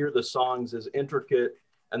 and then hear the songs is intricate,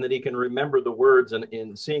 and that he can remember the words, and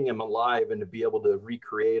in seeing him alive and to be able to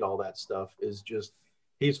recreate all that stuff is just,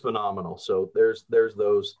 he's phenomenal. So there's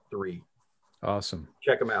those 3. Awesome.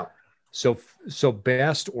 Check them out. So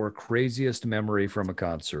best or craziest memory from a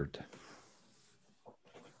concert?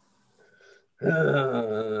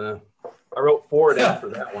 I wrote 4 down for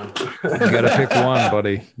that one. You got to pick one,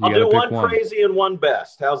 buddy. I'll do one crazy and one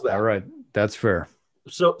best. How's that? All right. That's fair.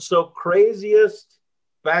 So craziest,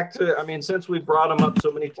 back to, I mean, since we brought them up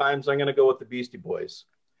so many times, I'm going to go with the Beastie Boys.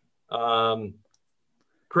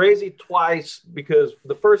 Crazy twice, because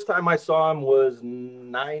the first time I saw him was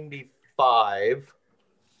 95.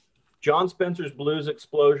 John Spencer's Blues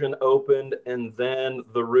Explosion opened, and then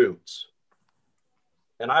The Roots.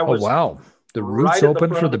 And I was The Roots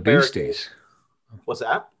opened for the Beasties. What's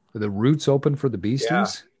that? The Roots open for the Beasties? Yeah.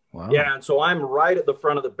 Wow. Yeah, and so I'm right at the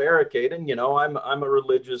front of the barricade, and I'm a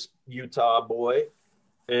religious Utah boy,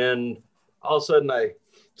 and all of a sudden I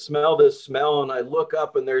smell this smell, and I look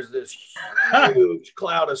up, and there's this huge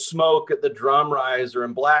cloud of smoke at the drum riser,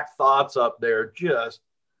 and Black Thought's up there just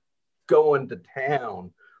going to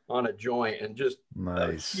town on a joint, and just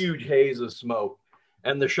a huge haze of smoke.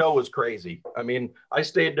 And the show was crazy. I mean, I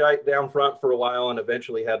stayed right down front for a while and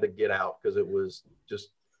eventually had to get out because it was just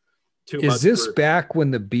too much. Is this back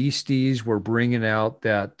when the Beasties were bringing out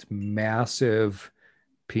that massive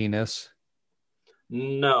penis?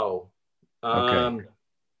 No. Okay.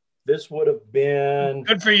 This would have been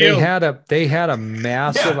good for you. They had a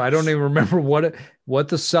massive. I don't even remember what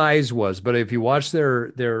the size was, but if you watch their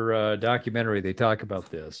documentary, they talk about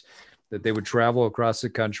this. That they would travel across the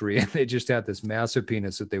country and they just had this massive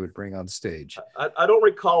penis that they would bring on stage. I don't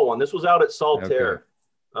recall one. This was out at Saltaire.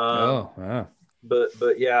 Okay.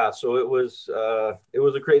 But yeah, so it was a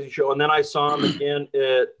crazy show. And then I saw him again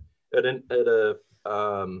at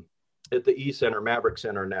the E Center, Maverick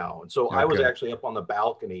Center now. And so I was actually up on the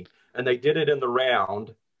balcony, and they did it in the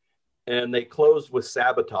round, and they closed with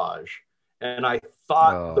Sabotage. And I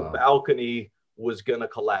thought the balcony was going to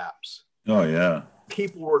collapse. Oh yeah.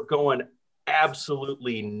 People were going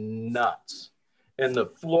absolutely nuts, and the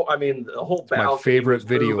floor. I mean, the whole balcony. My favorite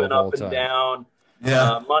video of all up and time. down,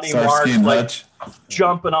 Yeah. Money Starsky Mark's and like Hutch.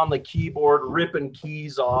 jumping on the keyboard, ripping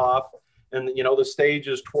keys off, and the stage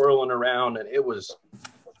is twirling around, and it was,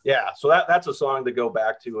 yeah. So that's a song to go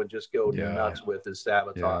back to and just go nuts with is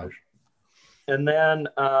Sabotage. Yeah. And then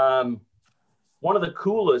one of the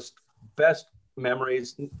coolest, best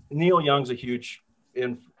memories. Neil Young's a huge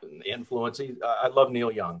influence. I love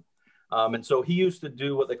Neil Young, and so he used to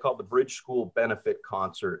do what they call the Bridge School Benefit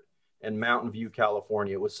Concert in Mountain View,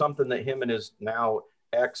 California. It was something that him and his now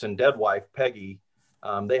ex and dead wife, Peggy,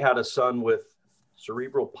 they had a son with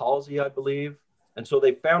cerebral palsy, I believe. And so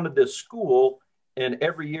they founded this school, and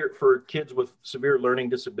every year for kids with severe learning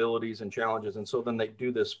disabilities and challenges. And so then they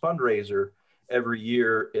do this fundraiser every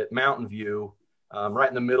year at Mountain View, right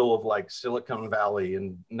in the middle of like Silicon Valley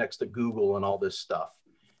and next to Google and all this stuff.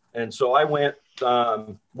 And so I went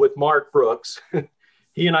with Mark Brooks.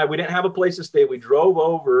 He and we didn't have a place to stay. We drove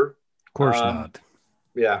over. Of course not.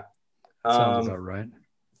 Yeah. Sounds about right.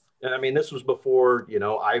 And I mean, this was before,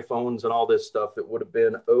 iPhones and all this stuff. It would have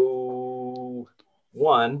been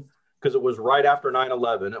 2001 because it was right after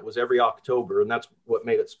 9/11. It was every October, and that's what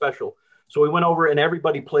made it special. So we went over and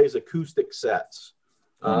everybody plays acoustic sets.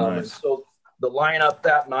 Nice. So the lineup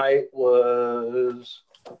that night was,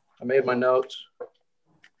 I made my notes.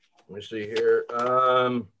 Let me see here.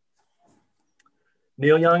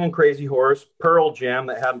 Neil Young and Crazy Horse, Pearl Jam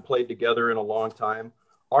that hadn't played together in a long time,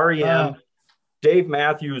 REM, Dave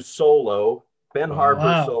Matthews solo, Ben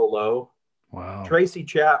Harper solo, Tracy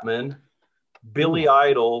Chapman, Billy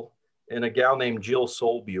Idol, and a gal named Jill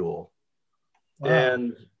Solbuell.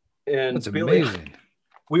 And that's Billy, amazing.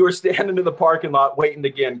 We were standing in the parking lot waiting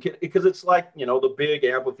again because it's like, the big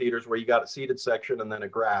amphitheaters where you got a seated section and then a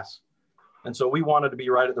grass. And so we wanted to be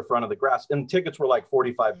right at the front of the grass, and tickets were like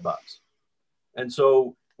 $45. And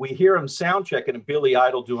so we hear him sound checking and Billy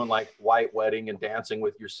Idol doing like White Wedding and Dancing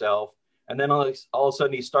with Yourself. And then all of a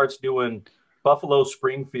sudden he starts doing Buffalo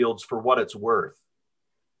Springfield's For What It's Worth.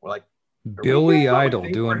 We're like, Billy Idol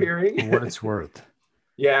doing For What It's Worth.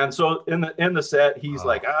 Yeah. And so in the set, he's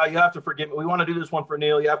like, you have to forgive me. We want to do this one for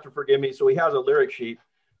Neil. You have to forgive me. So he has a lyric sheet.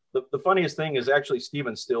 The funniest thing is actually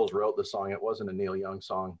Stephen Stills wrote the song. It wasn't a Neil Young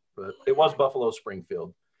song, but it was Buffalo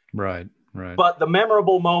Springfield. Right. But the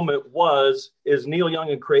memorable moment is Neil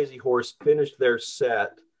Young and Crazy Horse finished their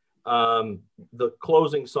set. The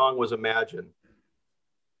closing song was Imagine.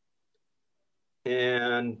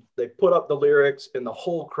 And they put up the lyrics and the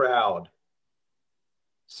whole crowd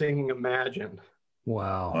singing Imagine.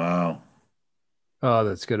 Wow. Oh,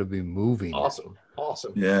 that's going to be moving. Awesome.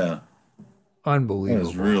 Yeah. Unbelievable. That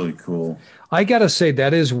was really cool. I got to say,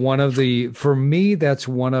 that is for me, that's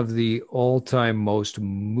one of the all-time most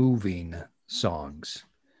moving songs.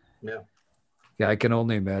 Yeah. Yeah. I can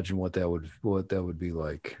only imagine what that would be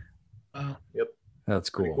like. Yep.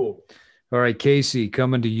 That's cool. Pretty cool. All right, Casey,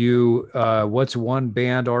 coming to you. What's one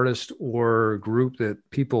band, artist, or group that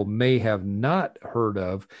people may have not heard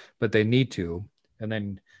of, but they need to? And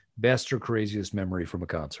then best or craziest memory from a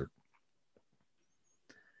concert.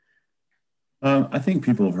 I think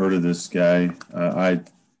people have heard of this guy. Well,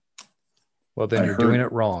 then you're doing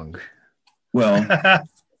it wrong. Well,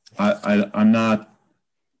 I'm not.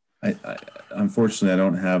 Unfortunately, I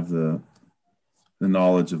don't have the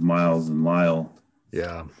knowledge of Miles and Lyle.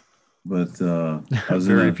 Yeah, but I was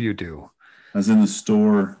very few do. I was in the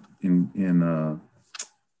store in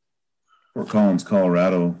Fort Collins,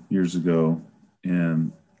 Colorado, years ago,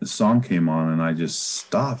 and the song came on, and I just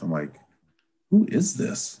stopped. I'm like, "Who is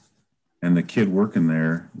this?" And the kid working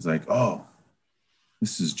there was like, "Oh,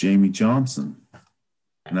 this is Jamie Johnson."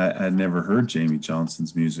 And I had never heard Jamie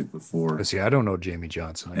Johnson's music before. See, I don't know Jamie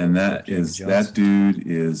Johnson. And that dude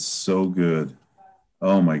is so good.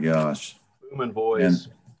 Oh my gosh. Booming voice. And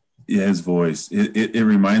his voice. It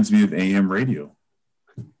reminds me of AM radio.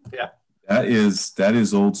 Yeah. That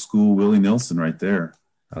is old school Willie Nelson right there.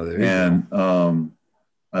 Oh, there you go.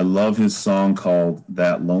 I love his song called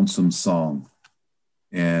That Lonesome Song.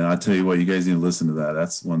 And I tell you what, you guys need to listen to that.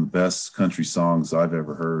 That's one of the best country songs I've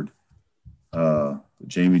ever heard.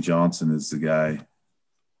 Jamie Johnson is the guy.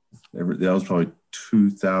 That was probably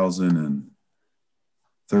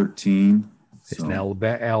 2013. He's an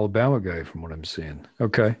Alabama guy from what I'm seeing.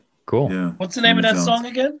 Okay, cool. Yeah. What's the name of that song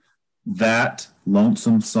again? That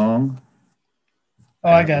Lonesome Song.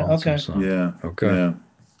 Oh, I got it. Okay. Song. Yeah. Okay. Yeah.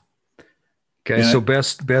 Okay, so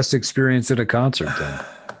best experience at a concert then.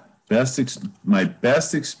 My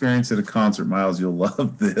best experience at a concert, Miles, you'll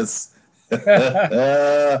love this.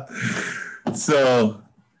 So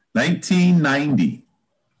 1990,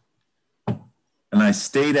 and I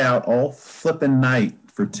stayed out all flipping night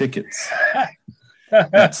for tickets.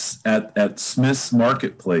 at Smith's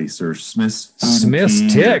Marketplace or Smith's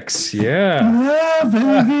Ticks, yeah,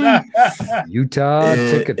 baby. Utah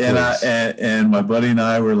ticket place. And my buddy and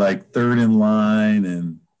I were like third in line,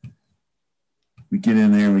 and we get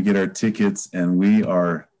in there and we get our tickets, and we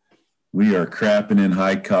are crapping in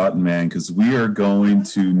high cotton, man, because we are going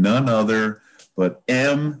to none other but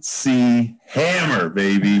MC Hammer,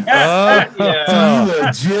 baby. Legit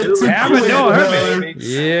baby.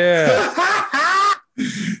 Yeah.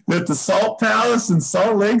 At the Salt Palace in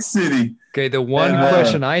Salt Lake City. Okay, the one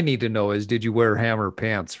question I need to know is, did you wear Hammer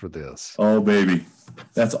pants for this? Oh, baby.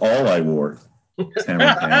 That's all I wore.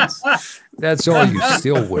 Hammer pants. That's all you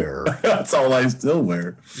still wear. That's all I still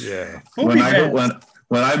wear. Yeah. When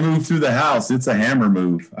I move through the house, it's a Hammer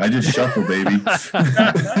move. I just shuffle, baby.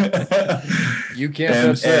 You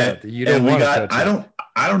can't touch that. You don't want to touch that.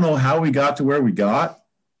 I don't know how we got to where we got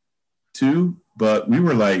to, but we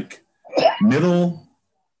were like middle,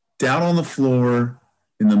 down on the floor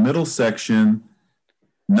in the middle section,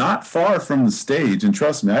 not far from the stage. And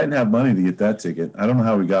trust me, I didn't have money to get that ticket. I don't know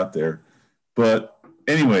how we got there. But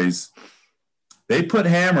anyways, they put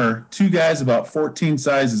Hammer, two guys about 14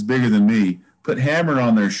 sizes bigger than me, put Hammer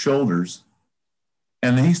on their shoulders,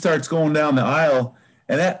 and then he starts going down the aisle,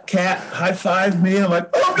 and that cat high-fived me. I'm like,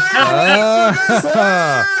 oh, baby!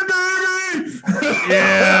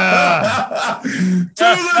 Yeah!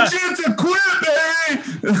 Too legit to quit,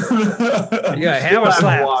 baby! Yeah, Hammer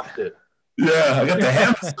slap. Walked it. Yeah, I got the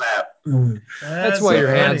Hammer slap. That's why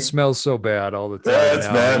your hand smells so bad all the time. That's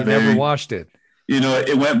bad, you baby. never washed it. You know,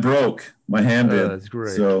 it went broke. My hand did. That's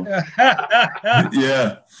great. So,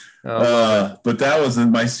 yeah. But that was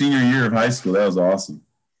in my senior year of high school. That was awesome.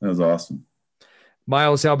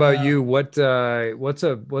 Miles, how about you? What's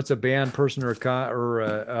a band, person, or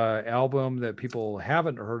a album that people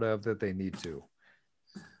haven't heard of that they need to?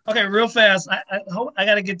 Okay, real fast. I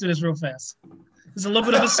got to get through this real fast. It's a little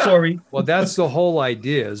bit of a story. Well, that's the whole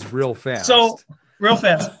idea, is real fast. So real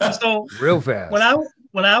fast. Real fast.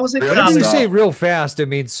 When I was in college, college, when you say real fast, it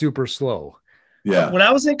means super slow. Yeah. When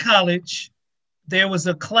I was in college, there was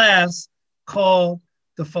a class called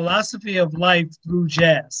The Philosophy of Life Through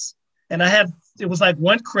Jazz. And it was like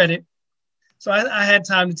 1 credit. So I had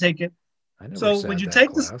time to take it. So when you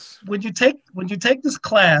take this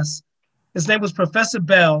class, his name was Professor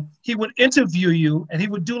Bell. He would interview you, and he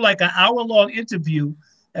would do like an hour-long interview.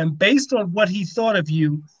 And based on what he thought of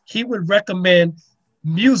you, he would recommend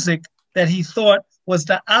music that he thought was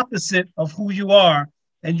the opposite of who you are.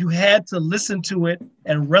 And you had to listen to it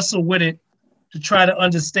and wrestle with it to try to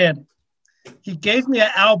understand it. He gave me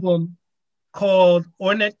an album called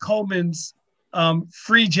Ornette Coleman's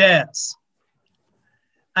Free Jazz.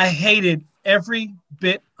 I hated every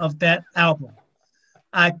bit of that album.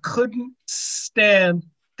 I couldn't stand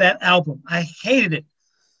that album. I hated it.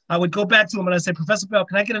 I would go back to him and I'd say, Professor Bell,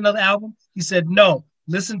 can I get another album? He said, no,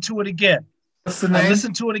 listen to it again. What's the name? I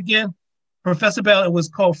listened to it again. Professor Bell, it was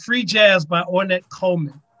called Free Jazz by Ornette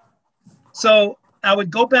Coleman. So I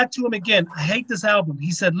would go back to him again. I hate this album.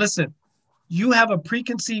 He said, listen, you have a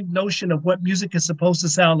preconceived notion of what music is supposed to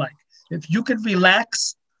sound like. If you could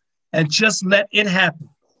relax and just let it happen,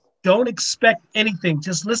 don't expect anything,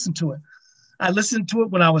 just listen to it. I listened to it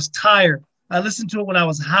when I was tired. I listened to it when I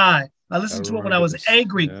was high. I listened to it when I was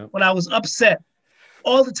angry, when I was upset,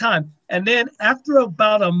 all the time. And then after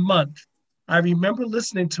about a month, I remember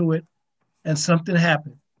listening to it and something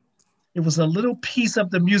happened. It was a little piece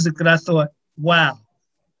of the music that I thought, wow.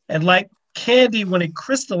 And like candy, when it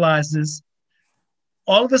crystallizes,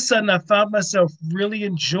 all of a sudden I found myself really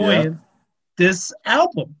enjoying this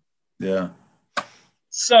album. Yeah.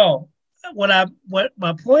 So what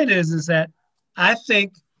my point is that I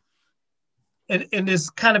think in this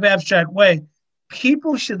kind of abstract way,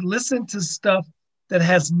 people should listen to stuff that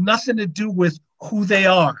has nothing to do with who they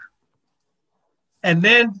are. And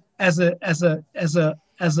then as a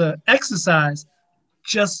exercise,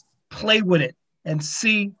 just play with it and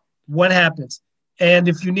see what happens. And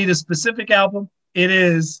if you need a specific album, it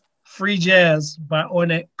is Free Jazz by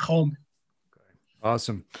Ornette Coleman.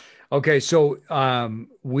 Awesome. Okay, so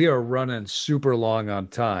we are running super long on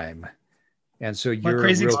time. And so your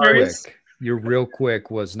crazy real experience? quick. Your real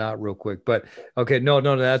quick was not real quick. But okay, no,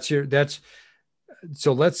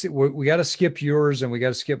 so we got to skip yours and we got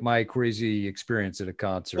to skip my crazy experience at a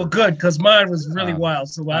concert. Well, good, because mine was really wild,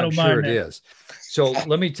 so I don't mind. I'm sure it is. So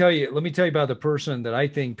let me tell you about the person that I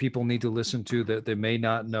think people need to listen to that they may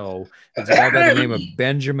not know. It's a guy by the name of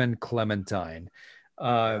Benjamin Clementine.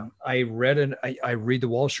 I read the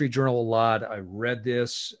Wall Street Journal a lot. I read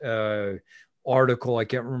this article. I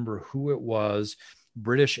can't remember who it was.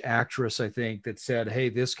 British actress, I think, that said, hey,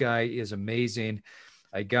 this guy is amazing.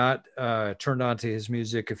 I got turned on to his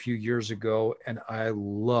music a few years ago, and I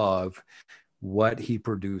love what he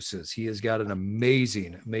produces. He has got an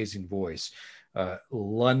amazing, amazing voice.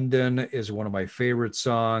 London is one of my favorite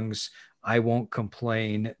songs. I Won't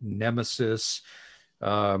Complain, Nemesis.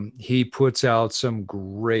 He puts out some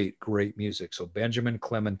great, great music. So Benjamin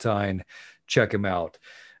Clementine, check him out.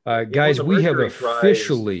 Guys, we have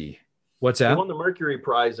officially... What's that? He won the Mercury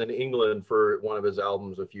Prize in England for one of his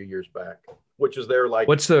albums a few years back, which is their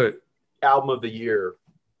what's the album of the year.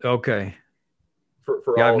 Okay.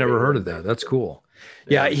 For I've never heard of that. That's cool.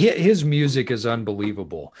 Yeah, his music is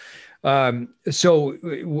unbelievable. So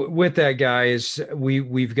with that, guys,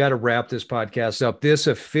 we've got to wrap this podcast up. This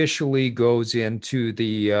officially goes into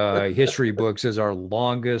the history books as our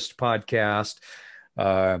longest podcast.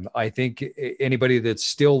 I think anybody that's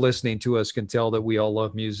still listening to us can tell that we all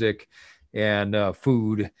love music and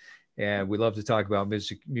food, and we love to talk about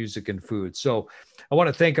music and food. So I want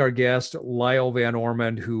to thank our guest, Lyle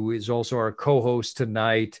VanOrman, who is also our co-host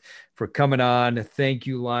tonight, for coming on. Thank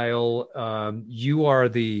you, Lyle. You are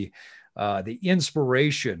the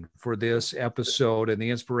inspiration for this episode and the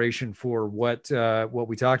inspiration for what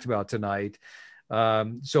we talked about tonight.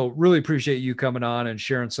 So really appreciate you coming on and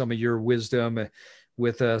sharing some of your wisdom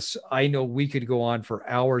with us. I know we could go on for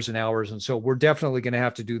hours and hours, and so we're definitely going to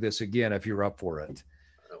have to do this again if you're up for it.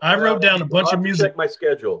 I wrote down a bunch of music.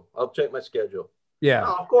 I'll check my schedule. Yeah.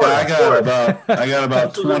 Oh, of course. Yeah, I got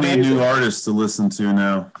about 20 new artists to listen to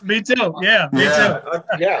now. Me too. Yeah. Me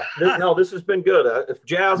too. This has been good.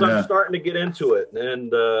 Jazz, I'm starting to get into it,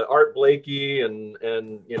 and Art Blakey and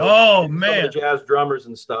some of the jazz drummers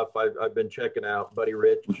and stuff. I've been checking out Buddy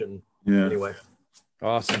Rich and anyway.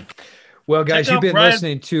 Awesome. Well, guys, you've been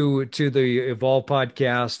listening to the Evolve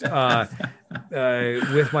podcast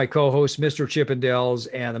with my co-host, Mr. Chippendales,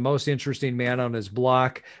 and the most interesting man on his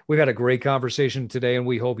block. We've had a great conversation today, and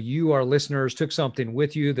we hope you, our listeners, took something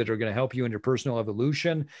with you that are going to help you in your personal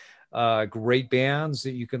evolution. Great bands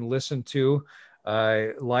that you can listen to.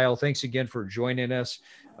 Lyle, thanks again for joining us.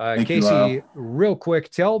 Casey, real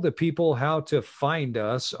quick, tell the people how to find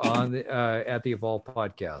us on at the Evolve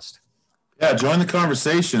podcast. Yeah, join the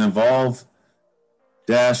conversation, evolve-cast.com,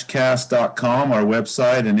 our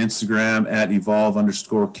website, and Instagram at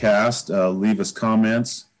evolve_cast. Leave us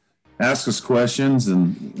comments, ask us questions,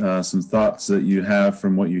 and some thoughts that you have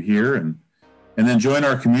from what you hear, and then join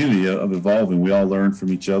our community of evolving. We all learn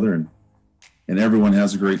from each other, and everyone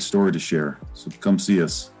has a great story to share. So come see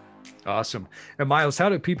us. Awesome. And Miles, how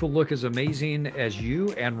do people look as amazing as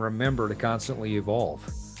you and remember to constantly evolve?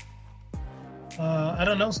 I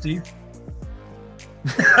don't know, Steve.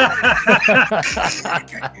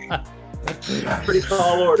 Pretty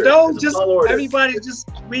tall order. No, just everybody.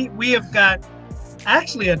 We have got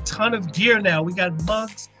actually a ton of gear now. We got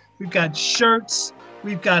mugs, we've got shirts,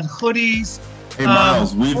 we've got hoodies. Hey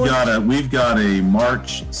Miles, we've got a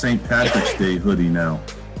March St. Patrick's Day hoodie now.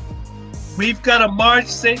 We've got a March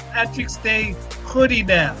St. Patrick's Day hoodie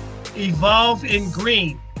now. Evolve in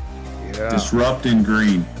green. Yeah. Disrupt in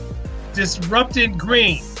green. Disrupt in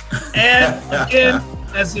green. And again,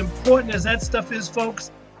 as important as that stuff is,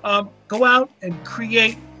 folks, go out and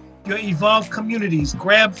create your Evolve communities.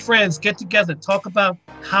 Grab friends, get together, talk about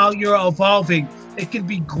how you're evolving. It can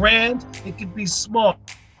be grand, it can be small.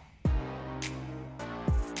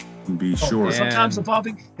 Be short. Sometimes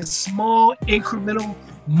evolving is small, incremental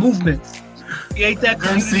movements. Create that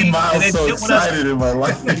community. I've seen Miles so excited in my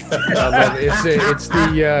life. It's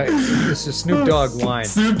the Snoop Dogg line.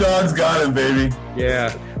 Snoop Dogg's got him, baby.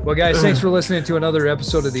 Yeah. Well, guys, thanks for listening to another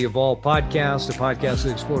episode of the Evolve Podcast, a podcast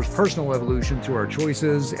that explores personal evolution through our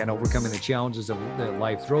choices and overcoming the challenges that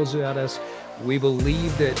life throws at us. We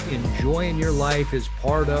believe that enjoying your life is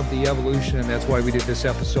part of the evolution, and that's why we did this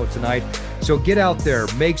episode tonight. So get out there,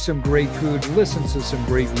 make some great food, listen to some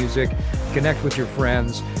great music, connect with your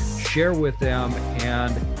friends, share with them,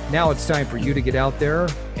 and now it's time for you to get out there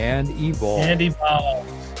and evolve. And evolve.